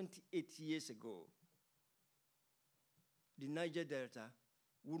 28 years ago, the Niger Delta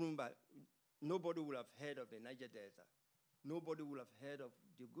nobody would have heard of the Niger Delta. Nobody would have heard of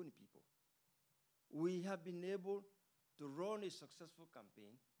the Ogoni people. We have been able to run a successful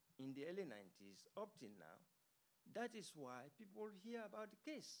campaign in the early 90s up till now. That is why people hear about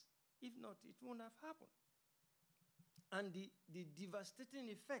the case. If not, it wouldn't have happened. And the devastating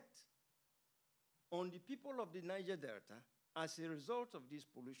effect on the people of the Niger Delta as a result of this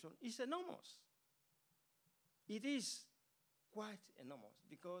pollution is enormous. It is quite enormous,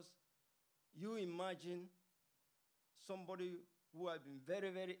 because you imagine somebody who has been very,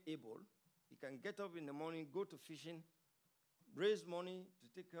 very able. He can get up in the morning, go to fishing, raise money to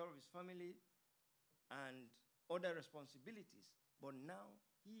take care of his family and other responsibilities. But now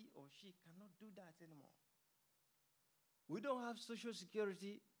he or she cannot do that anymore. We don't have social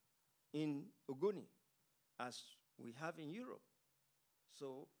security in Ogoni as we have in Europe.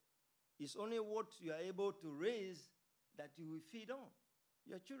 So it's only what you are able to raise that you will feed on.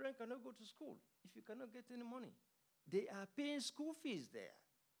 Your children cannot go to school if you cannot get any money. They are paying school fees there.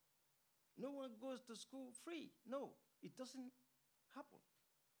 No one goes to school free. No, it doesn't happen.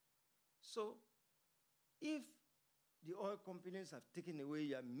 So if the oil companies have taken away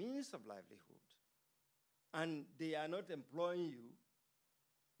your means of livelihood and they are not employing you,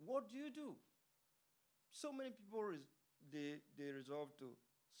 what do? So many people, they resolve to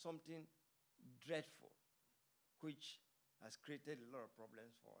something dreadful, which has created a lot of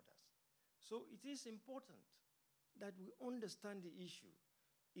problems for others. So it is important that we understand the issue.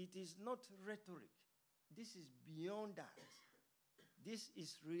 It is not rhetoric. This is beyond that. This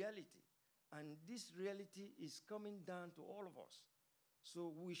is reality. And this reality is coming down to all of us.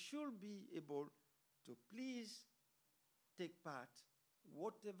 So we should be able to please take part,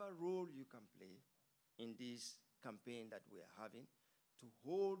 whatever role you can play in this campaign that we are having, to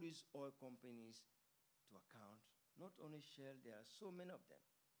hold these oil companies to account. Not only Shell, there are so many of them.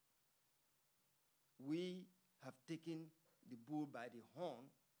 We have taken the bull by the horn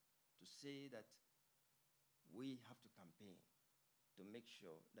to say that we have to campaign to make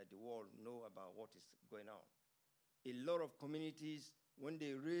sure that the world know about what is going on. A lot of communities, when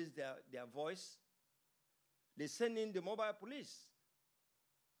they raise their voice, they send in the mobile police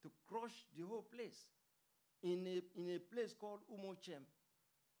to crush the whole place. In a place called Umochem,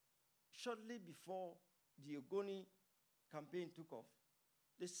 shortly before the Ogoni campaign took off,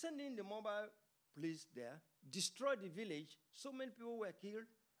 they sent in the mobile police there, destroyed the village, so many people were killed,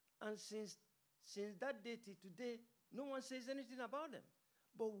 and since that day till today, no one says anything about them.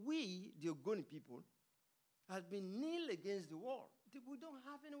 But we, the Ogoni people, have been nailed against the wall. We don't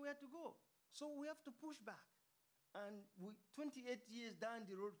have anywhere to go. So we have to push back. And 28 years down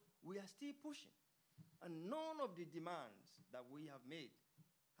the road, we are still pushing. And none of the demands that we have made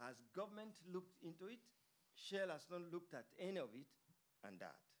has government looked into it. Shell has not looked at any of it and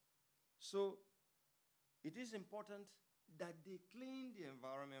that. So it is important that they clean the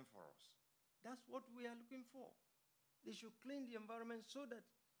environment for us. That's what we are looking for. They should clean the environment so that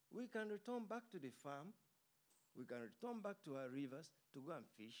we can return back to the farm, we can return back to our rivers to go and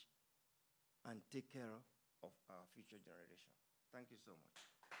fish and take care of our future generation. Thank you so much.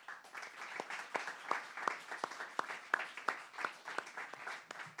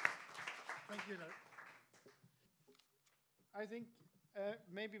 Thank you, Larry. I think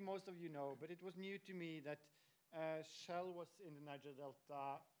maybe most of you know, but it was new to me that Shell was in the Niger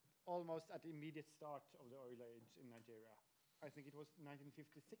Delta almost at the immediate start of the oil age in Nigeria. I think it was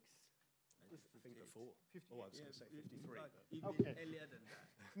 1956. I think before. 50. Oh, I was going to say 53. Even Okay. earlier than that.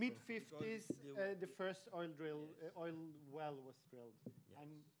 Mid-50s, Because the first oil well was drilled, Yes.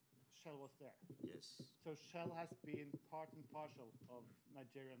 and Shell was there. Yes, So Shell has been part and parcel of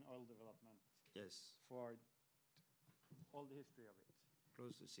Nigerian oil development yes, for all the history of it.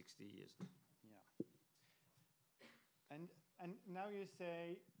 close to 60 years. Yeah. And now you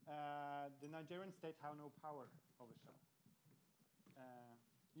say the Nigerian state have no power over Shell.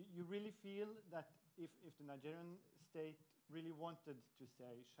 You really feel that if the Nigerian state really wanted to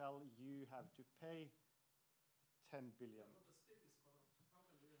say, Shell, you have to pay 10 billion.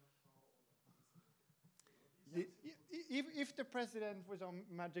 If the president, for some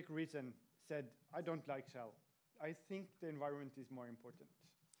magic reason, said, I don't like Shell, I think the environment is more important.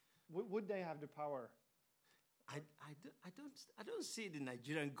 Would they have the power? I don't see the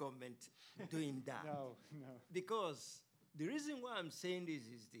Nigerian government doing that. No. Because the reason why I'm saying this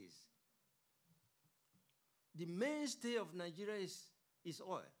is this. The mainstay of Nigeria is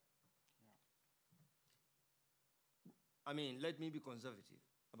oil. Yeah. I mean, let me be conservative.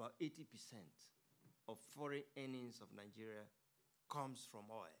 About 80% of foreign earnings of Nigeria comes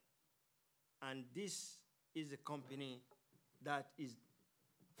from oil. And this is a company that is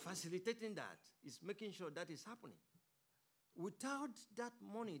facilitating that, is making sure that is happening. Without that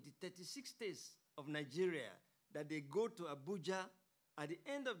money, the 36 states of Nigeria that they go to Abuja at the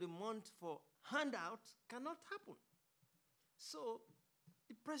end of the month for handouts cannot happen. So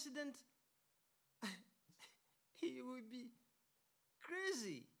the president, he would be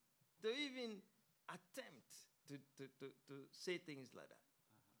crazy to even attempt to say things like that.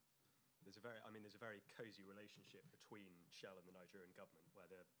 There's a very cozy relationship between Shell and the Nigerian government, where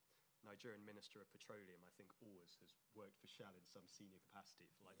the Nigerian Minister of Petroleum, I think, always has worked for Shell in some senior capacity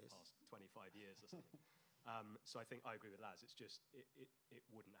for like the past 25 years or something. So I think I agree with Laz. It's just, it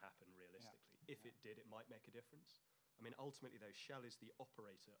wouldn't happen realistically. Yeah. If it did, it might make a difference. I mean, ultimately, though, Shell is the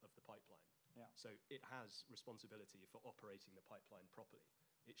operator of the pipeline. Yeah. So it has responsibility for operating the pipeline properly.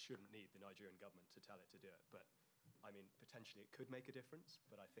 It shouldn't need the Nigerian government to tell it to do it. But, I mean, potentially it could make a difference,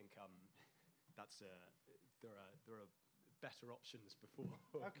 but I think there are better options before.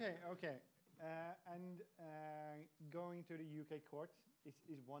 Okay. And going to the UK court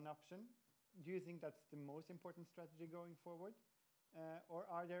is one option. Do you think that's the most important strategy going forward? Or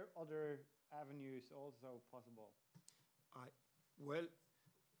are there other avenues also possible? Well,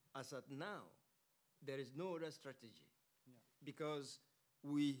 as at now, there is no other strategy. Yeah. Because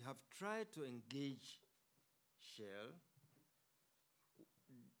we have tried to engage Shell.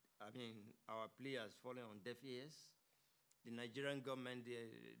 I mean, our plea has fallen on deaf ears. The Nigerian government,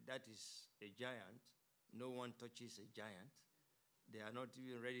 that is a giant. No one touches a giant. They are not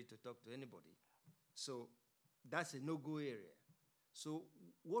even ready to talk to anybody. So that's a no-go area. So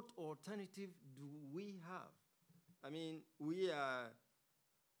what alternative do we have? I mean, we are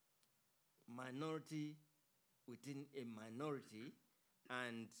minority within a minority,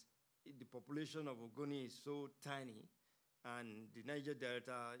 and the population of Ogoni is so tiny. and the Niger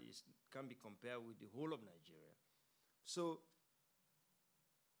Delta can be compared with the whole of Nigeria. So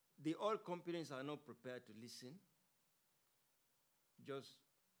the oil companies are not prepared to listen, just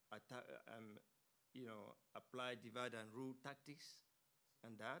apply divide and rule tactics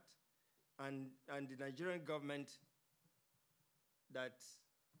and that. And the Nigerian government, that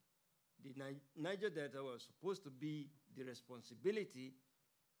the Niger Delta was supposed to be the responsibility,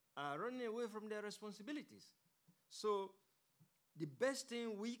 are running away from their responsibilities. So the best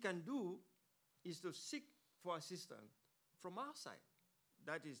thing we can do is to seek for assistance from our side.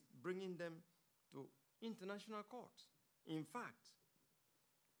 That is bringing them to international courts. In fact,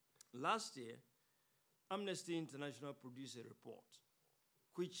 last year, Amnesty International produced a report,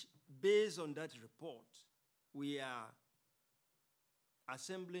 which, based on that report, we are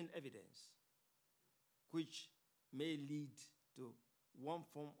assembling evidence which may lead to one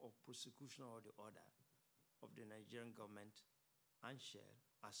form of prosecution or the other of the Nigerian government and Shell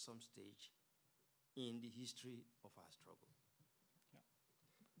at some stage in the history of our struggle. Yeah.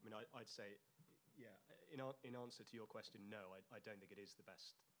 I mean, I'd say, yeah, in answer to your question, no, I don't think it is the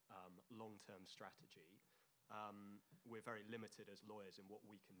best long-term strategy. We're very limited as lawyers in what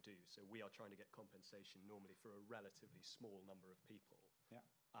we can do. So we are trying to get compensation normally for a relatively small number of people. Yeah.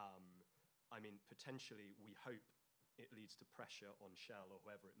 I mean, potentially, we hope it leads to pressure on Shell or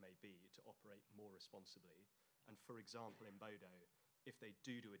whoever it may be to operate more responsibly. And for example, in Bodo, if they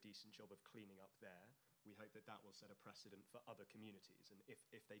do a decent job of cleaning up there, we hope that that will set a precedent for other communities. And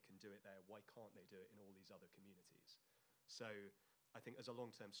if they can do it there, why can't they do it in all these other communities? So I think as a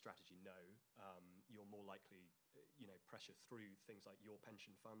long-term strategy, no. You're more likely, pressure through things like your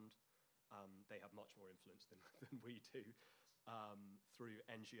pension fund. They have much more influence than we do. Through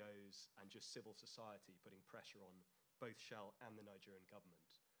NGOs and just civil society putting pressure on both Shell and the Nigerian government.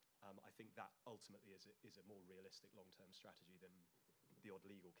 I think that ultimately is a more realistic long-term strategy than the odd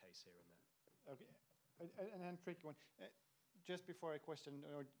legal case here and there. Okay, and then tricky one. Just before a question,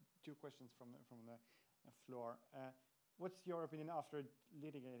 or two questions from the floor. What's your opinion after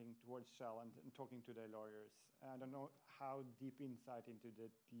litigating towards Shell and talking to their lawyers? I don't know how deep insight into the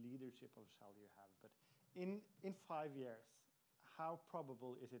leadership of Shell you have, but in 5 years, how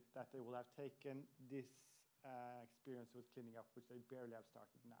probable is it that they will have taken this experience with cleaning up, which they barely have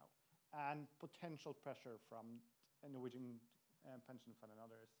started now, and potential pressure from a Norwegian pension fund and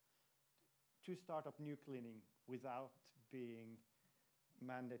others to start up new cleaning without being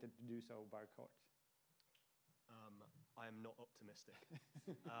mandated to do so by a court? I am not optimistic.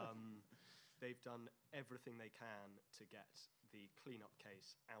 They've done everything they can to get the cleanup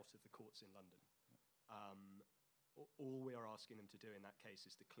case out of the courts in London. All we are asking them to do in that case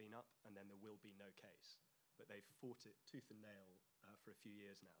is to clean up, and then there will be no case. But they've fought it tooth and nail for a few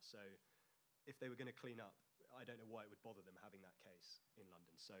years now. So if they were going to clean up, I don't know why it would bother them having that case in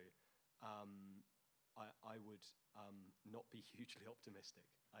London. So I would not be hugely optimistic,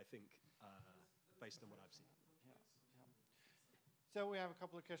 I think, based on what I've seen. Yeah. So we have a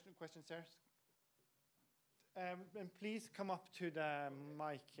couple of questions there. And please come up to the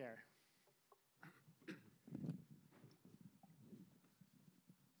mic here.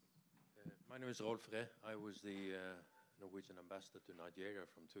 My name is Rolf Reh. I was the Norwegian ambassador to Nigeria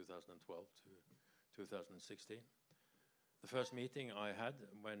from 2012 to 2016. The first meeting I had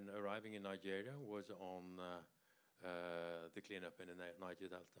when arriving in Nigeria was on the cleanup in the Niger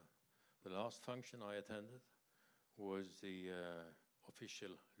Delta. The last function I attended was the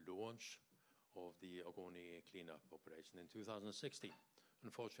official launch of the Ogoni cleanup operation in 2016.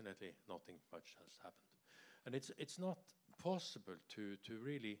 Unfortunately, nothing much has happened. And it's not possible to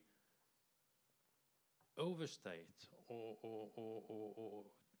really overstate or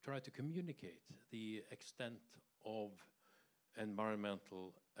try to communicate the extent of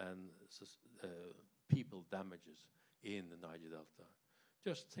environmental and people damages in the Niger Delta.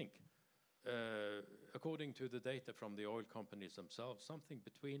 Just think, according to the data from the oil companies themselves, something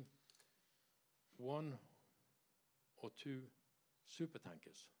between 1 or 2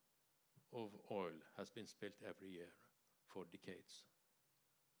 supertankers of oil has been spilled every year for decades.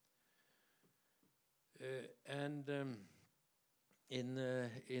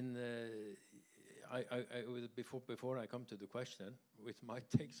 Before I come to the question, which might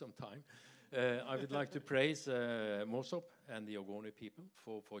take some time, I would like to praise Mosop and the Ogoni people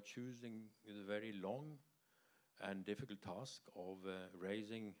for choosing the very long and difficult task of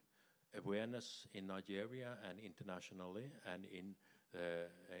raising awareness in Nigeria and internationally and in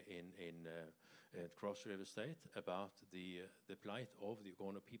Cross River State about the plight of the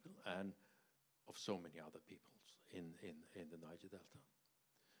Ogoni people and of so many other peoples in the Niger Delta.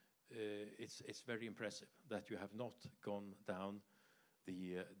 it's very impressive that you have not gone down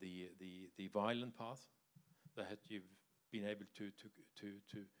the violent path, that you've been able to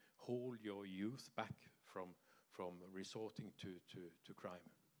hold your youth back from resorting to crime.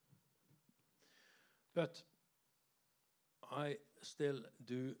 But I still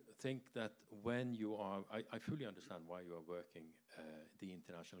do think that when you are, I fully understand why you are working the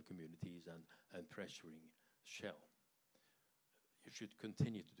international communities and pressuring Shell. You should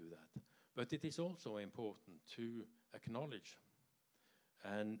continue to do that. But it is also important to acknowledge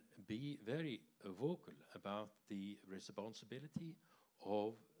and be very vocal about the responsibility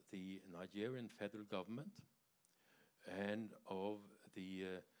of the Nigerian federal government and of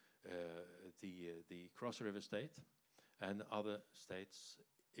the Cross River State and other states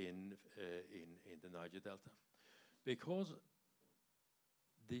in the Niger Delta, because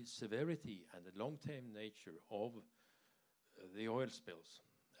the severity and the long-term nature of the oil spills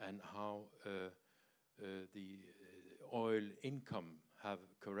and how the oil income have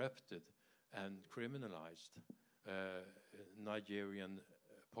corrupted and criminalized Nigerian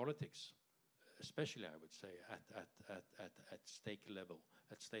politics, especially I would say at state level.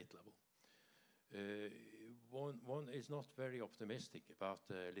 One is not very optimistic about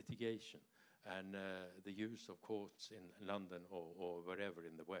litigation and the use of courts in London or wherever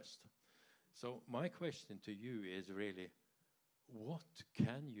in the West. So my question to you is really, what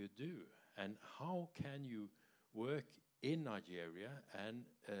can you do and how can you work in Nigeria and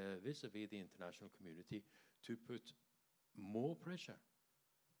vis-a-vis the international community to put more pressure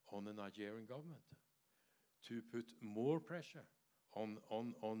on the Nigerian government, to put more pressure on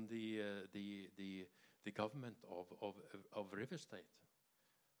the government of River State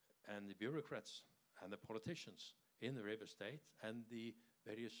and the bureaucrats and the politicians in the River State and the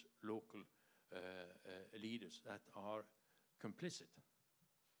various local leaders that are complicit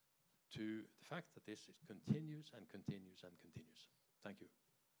to the fact that this continues and continues and continues. Thank you.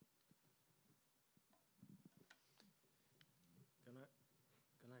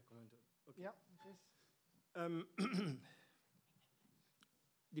 Can I comment? Okay. Yeah, please.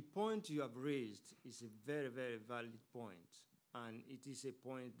 The point you have raised is a very, very valid point, and it is a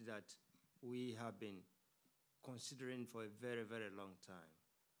point that we have been considering for a very, very long time.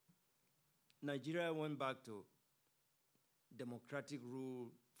 Nigeria went back to democratic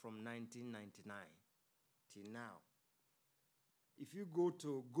rule from 1999 till now. If you go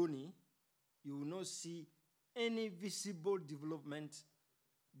to Goni, you will not see any visible development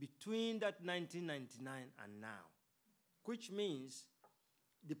between that 1999 and now, which means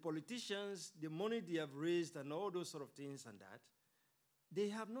the politicians, the money they have raised and all those sort of things and that, they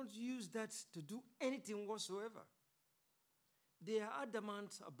have not used that to do anything whatsoever. They are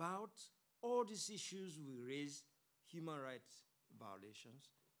adamant about all these issues we raise, human rights violations,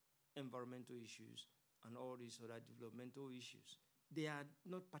 environmental issues, and all these other developmental issues. They are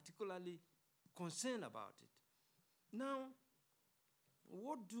not particularly concerned about it. Now,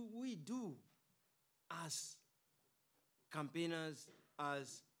 what do we do as campaigners,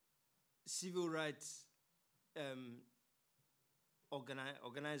 as civil rights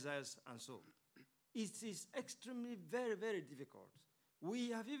organizers, and so? It is extremely, very, very difficult. We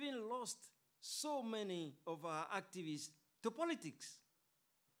have even lost so many of our activists to politics.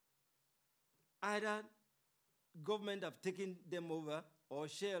 Either government have taken them over or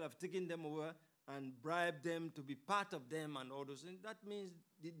Shell have taken them over and bribed them to be part of them and all those things. That means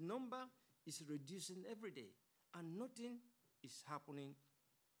the number is reducing every day and nothing is happening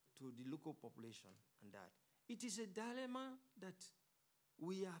to the local population and that. It is a dilemma that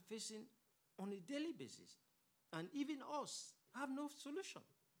we are facing on a daily basis, and even us have no solution.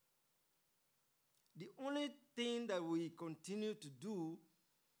 The only thing that we continue to do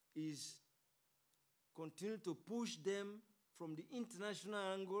is continue to push them from the international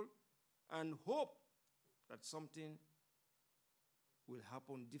angle and hope that something will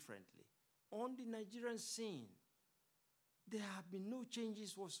happen differently. On the Nigerian scene, there have been no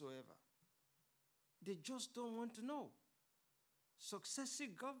changes whatsoever. They just don't want to know.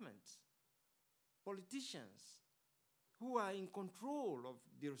 Successive governments, politicians who are in control of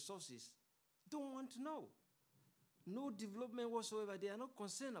the resources don't want to know. No development whatsoever. They are not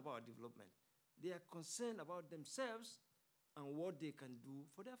concerned about development. They are concerned about themselves and what they can do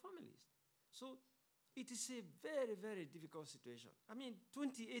for their families. So it is a very, very difficult situation. I mean,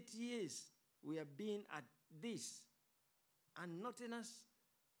 28 years we have been at this, and nothing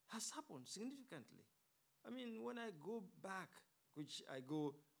has happened significantly. I mean, when I go back, which I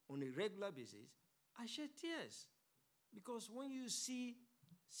go on a regular basis, I shed tears. Because when you see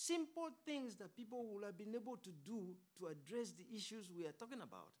simple things that people will have been able to do to address the issues we are talking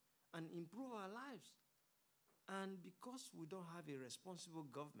about, and improve our lives. And because we don't have a responsible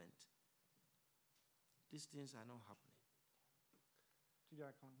government, these things are not happening. Did you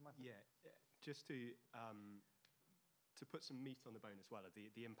have a comment, Martin? Yeah, just to put some meat on the bone as well, of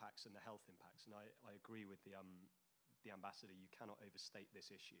the impacts and the health impacts, and I agree with the ambassador, you cannot overstate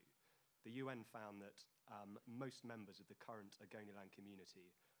this issue. The UN found that most members of the current Ogoniland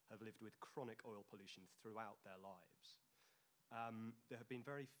community have lived with chronic oil pollution throughout their lives. There have been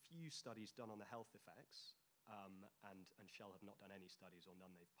very few studies done on the health effects, and Shell have not done any studies, or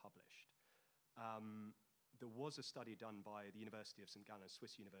none they've published. There was a study done by the University of St. Gallen,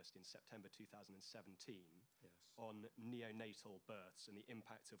 Swiss University, in September 2017 on neonatal births and the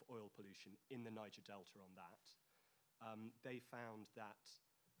impact of oil pollution in the Niger Delta on that. They found that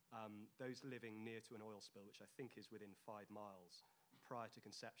those living near to an oil spill, which I think is within 5 miles prior to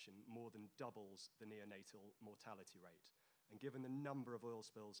conception, more than doubles the neonatal mortality rate. And given the number of oil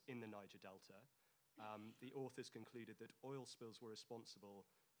spills in the Niger Delta, the authors concluded that oil spills were responsible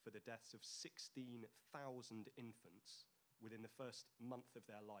for the deaths of 16,000 infants within the first month of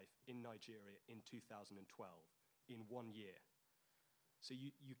their life in Nigeria in 2012, in 1 year. So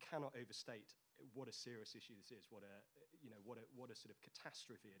you cannot overstate what a serious issue this is, what a sort of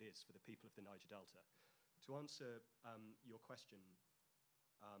catastrophe it is for the people of the Niger Delta. To answer your question,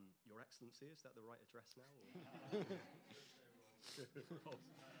 Your Excellency, is that the right address now?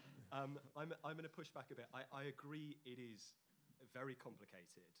 I'm going to push back a bit. I agree it is very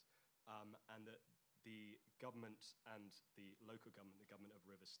complicated, and that the government and the local government, the government of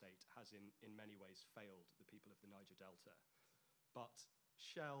Rivers State, has in many ways failed the people of the Niger Delta. But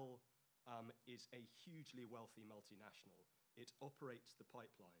Shell is a hugely wealthy multinational. It operates the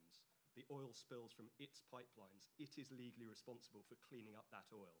pipelines. The oil spills from its pipelines. It is legally responsible for cleaning up that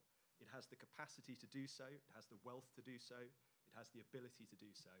oil. It has the capacity to do so. It has the wealth to do so. It has the ability to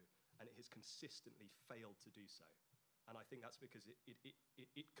do so. And it has consistently failed to do so. And I think that's because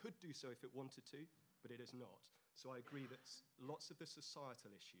it could do so if it wanted to, but it has not. So I agree that lots of the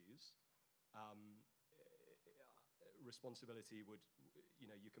societal issues, responsibility would,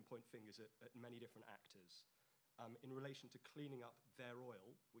 you can point fingers at many different actors. In relation to cleaning up their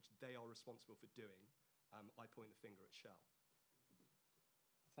oil, which they are responsible for doing, I point the finger at Shell.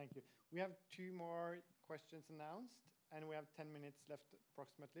 Thank you. We have 2 more questions announced, and we have 10 minutes left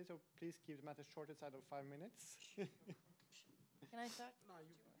approximately, so please keep them at the shorter side of 5 minutes. Can I start? No,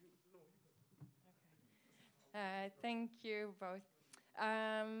 you Okay. Thank you both.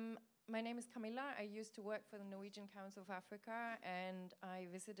 My name is Camilla. I used to work for the Norwegian Council of Africa, and I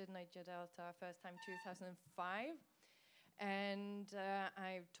visited Niger Delta first time 2005. And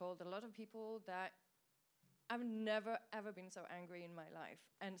I've told a lot of people that I've never, ever been so angry in my life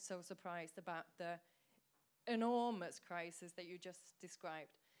and so surprised about the enormous crisis that you just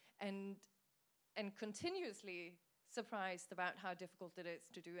described, and continuously surprised about how difficult it is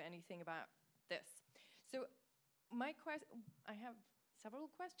to do anything about this. So I have several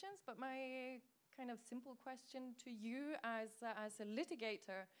questions, but my kind of simple question to you as a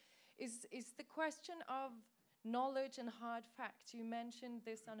litigator is the question of knowledge and hard facts. You mentioned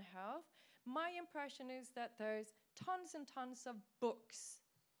this on health. My impression is that there's tons and tons of books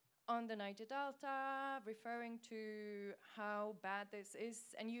on the Niger Delta referring to how bad this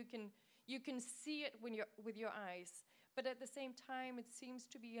is, and you can see it with your eyes. But at the same time, it seems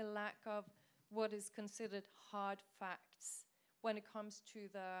to be a lack of what is considered hard facts when it comes to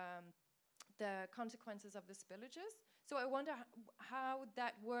the consequences of the spillages. So I wonder how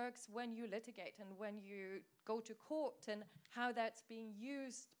that works when you litigate and when you go to court, and how that's being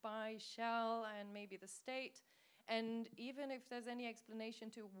used by Shell and maybe the state. And even if there's any explanation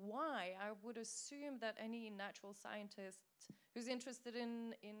to why, I would assume that any natural scientist who's interested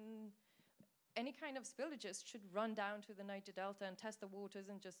in any kind of spillages should run down to the Niger Delta and test the waters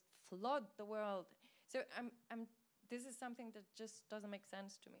and just flood the world. So this is something that just doesn't make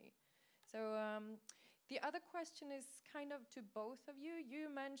sense to me. So the other question is kind of to both of you. You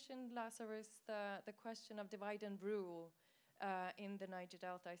mentioned, Lazarus, the question of divide and rule in the Niger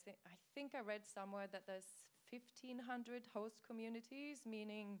Delta. I think I read somewhere that there's 1,500 host communities,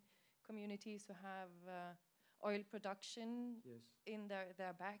 meaning communities who have oil production in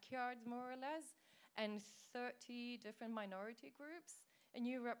their backyards, more or less, and 30 different minority groups, and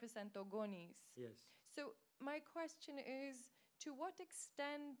you represent the Ogonis. Yes. So my question is, to what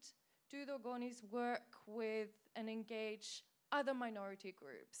extent do the Ogonis work with and engage other minority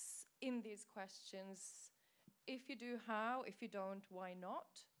groups in these questions? If you do, how? If you don't, why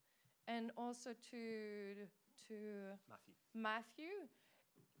not? And also to Matthew.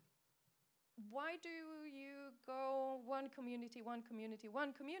 why do you go one community, one community,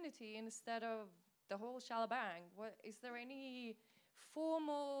 one community instead of the whole shebang? Is there any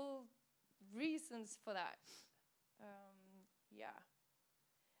formal reasons for that? Yeah.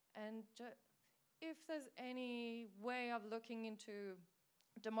 And if there's any way of looking into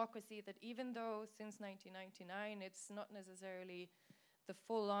democracy that even though since 1999 it's not necessarily the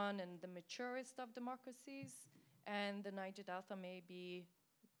full-on and the maturest of democracies, and the Niger Delta may be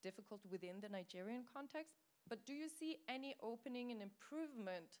difficult within the Nigerian context, but do you see any opening and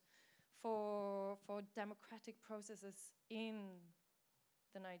improvement for democratic processes in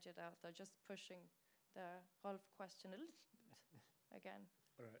the Niger Delta? Just pushing the Rolf question a little bit again.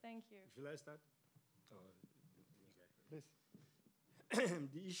 All right. Thank you. Shall I start? Please.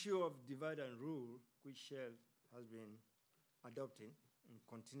 The issue of divide and rule, which Shell has been adopting and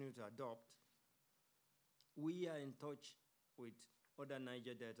continue to adopt, we are in touch with other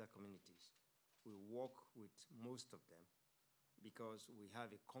Niger Delta communities. We work with most of them because we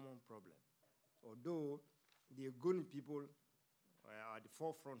have a common problem. Although the Ogoni people are at the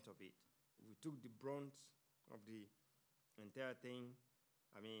forefront of it, we took the brunt of the entire thing.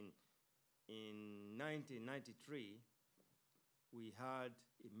 I mean, in 1993, we had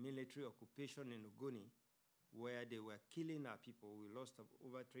a military occupation in Ogoni where they were killing our people. We lost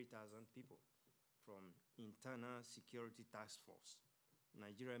over 3,000 people from Internal Security Task Force,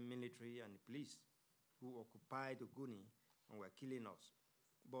 Nigerian military and the police, who occupied Ogoni and were killing us.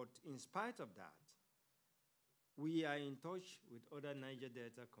 But in spite of that, we are in touch with other Niger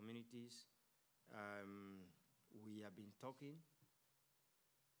Delta communities. We have been talking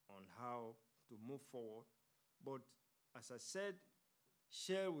on how to move forward. But as I said,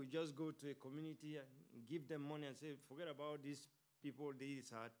 Shell will just go to a community and give them money and say, forget about these people,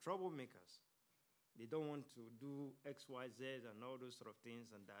 these are troublemakers. They don't want to do X, Y, Z and all those sort of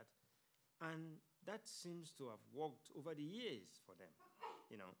things and that. And that seems to have worked over the years for them,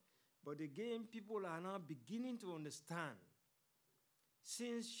 you know. But again, people are now beginning to understand.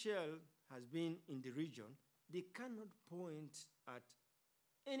 Since Shell has been in the region, they cannot point at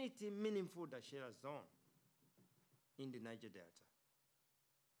anything meaningful that Shell has done in the Niger Delta.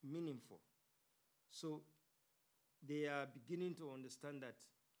 Meaningful. So they are beginning to understand that,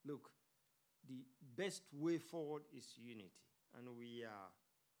 look, the best way forward is unity, and we are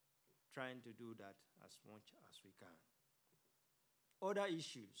trying to do that as much as we can. Other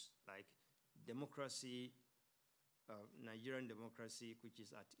issues like democracy, Nigerian democracy, which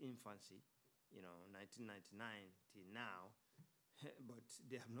is at infancy, 1999 till now, but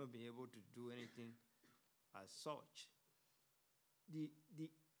they have not been able to do anything as such. The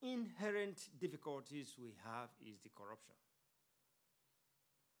inherent difficulties we have is the corruption,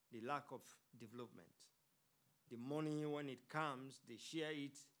 the lack of development. The money, when it comes, they share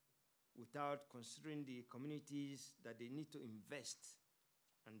it without considering the communities that they need to invest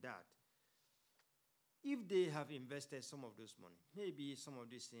and that. If they have invested some of those money, maybe some of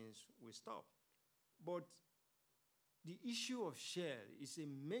these things will stop. But the issue of Shell is a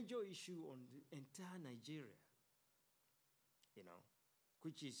major issue on the entire Nigeria,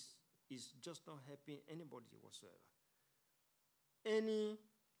 which is just not helping anybody whatsoever. Any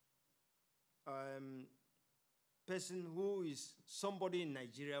person who is somebody in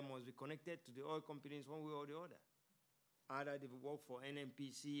Nigeria must be connected to the oil companies one way or the other. Either they work for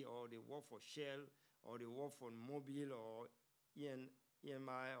NNPC, or they work for Shell, or they work for Mobil, or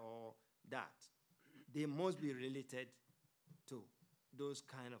EMI, or that. They must be related to those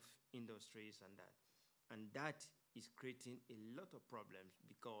kind of industries and that. And that is creating a lot of problems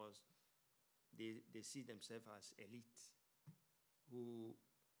because they see themselves as elite who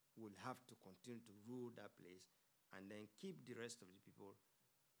will have to continue to rule that place and then keep the rest of the people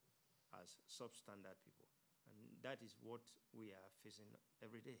as substandard people. And that is what we are facing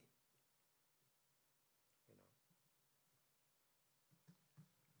every day.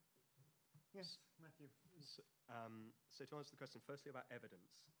 Yes, Matthew. So to answer the question, firstly about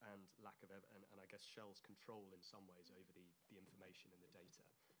evidence and lack of evidence, and I guess Shell's control in some ways over the information and the data,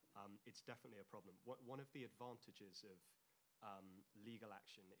 it's definitely a problem. One of the advantages of legal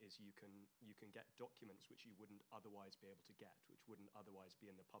action is you can get documents which you wouldn't otherwise be able to get, which wouldn't otherwise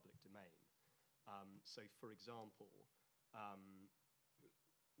be in the public domain. So, for example,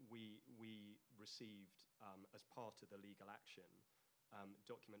 we received, as part of the legal action,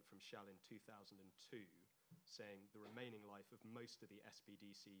 document from Shell in 2002 saying the remaining life of most of the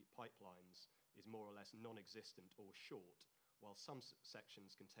SPDC pipelines is more or less non-existent or short, while some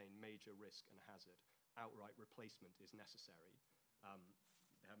sections contain major risk and hazard. Outright replacement is necessary.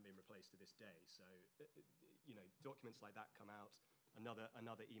 They haven't been replaced to this day. So, documents like that come out.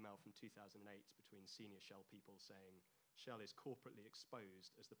 Another email from 2008 between senior Shell people saying, Shell is corporately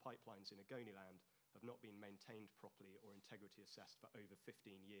exposed as the pipelines in Ogoniland have not been maintained properly or integrity assessed for over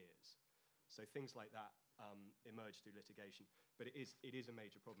 15 years. So things like that emerge through litigation. But it is a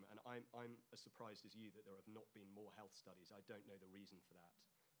major problem. And I'm as surprised as you that there have not been more health studies. I don't know the reason for that.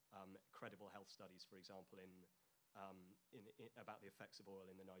 Credible health studies, for example, about the effects of oil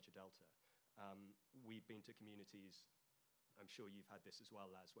in the Niger Delta. We've been to communities, I'm sure you've had this as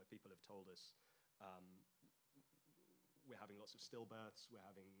well, Laz, where people have told us we're having lots of stillbirths, we're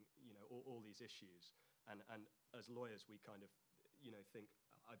having, all these issues. And as lawyers, we kind of, think,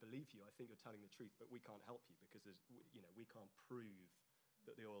 I believe you, I think you're telling the truth, but we can't help you because we can't prove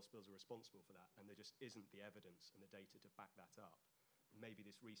that the oil spills are responsible for that, and there just isn't the evidence and the data to back that up. Maybe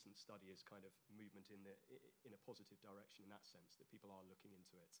this recent study is kind of movement in a positive direction in that sense, that people are looking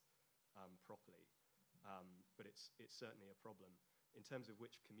into it properly. But it's certainly a problem. In terms of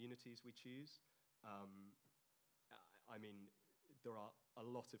which communities we choose, I mean, there are a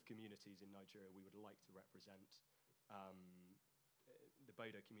lot of communities in Nigeria we would like to represent. The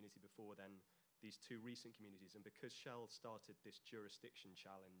Bodo community before then, these two recent communities, and because Shell started this jurisdiction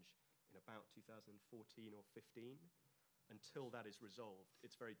challenge in about 2014 or 15, until that is resolved,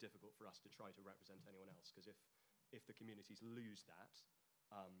 it's very difficult for us to try to represent anyone else, because if the communities lose that,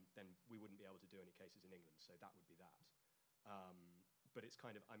 then we wouldn't be able to do any cases in England, so that would be that. But it's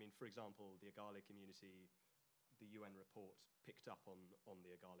kind of, I mean, for example, the Igale community, the UN report picked up on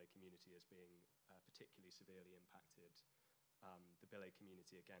the Igale community as being particularly severely impacted. The Bile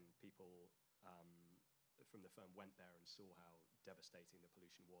community, again, people from the firm went there and saw how devastating the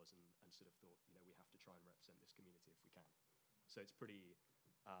pollution was and sort of thought, we have to try and represent this community if we can. So it's pretty,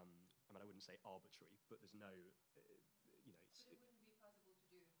 I mean, I wouldn't say arbitrary, but there's no, But it wouldn't be possible to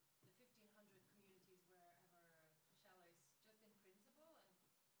do the 1,500 communities wherever Shell is, just in principle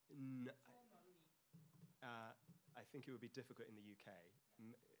and formally? I think it would be difficult in the UK.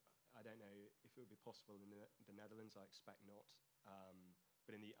 Yeah. I don't know if it would be possible in the Netherlands. I expect not.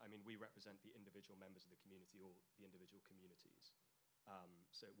 But we represent the individual members of the community or the individual communities.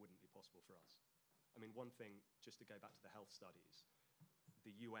 So it wouldn't be possible for us. I mean, one thing, just to go back to the health studies,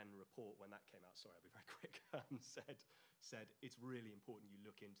 the UN report, when that came out, sorry, I'll be very quick, said it's really important you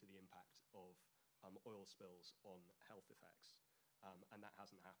look into the impact of oil spills on health effects. And that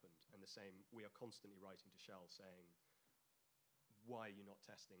hasn't happened. And the same, we are constantly writing to Shell saying, why are you not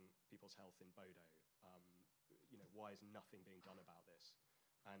testing people's health in Bodo? Why is nothing being done about this?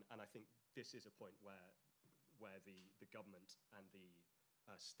 And I think this is a point where the government and the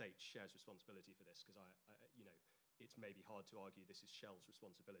state shares responsibility for this, because it's maybe hard to argue this is Shell's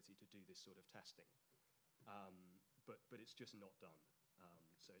responsibility to do this sort of testing, but it's just not done.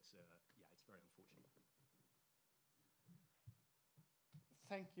 So it's very unfortunate.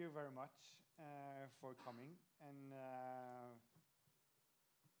 Thank you very much for coming and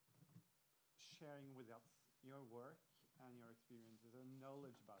sharing with us your work and your experiences and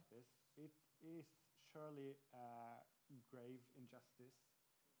knowledge about this. It is surely a grave injustice,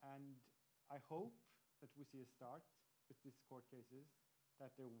 and I hope that we see a start with these court cases,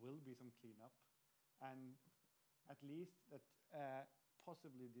 that there will be some cleanup, and at least that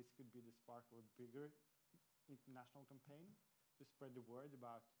possibly this could be the spark of a bigger international campaign to spread the word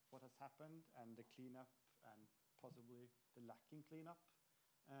about what has happened and the cleanup and possibly the lacking cleanup.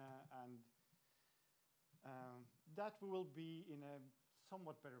 That we will be in a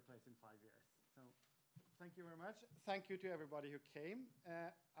somewhat better place in 5 years. So thank you very much. Thank you to everybody who came.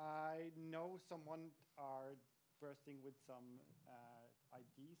 I know someone are bursting with some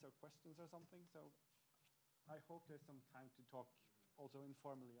ideas or questions or something, so I hope there's some time to talk also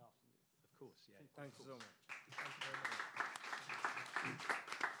informally after this. Of course, yeah. Thanks so much. Thank you very much.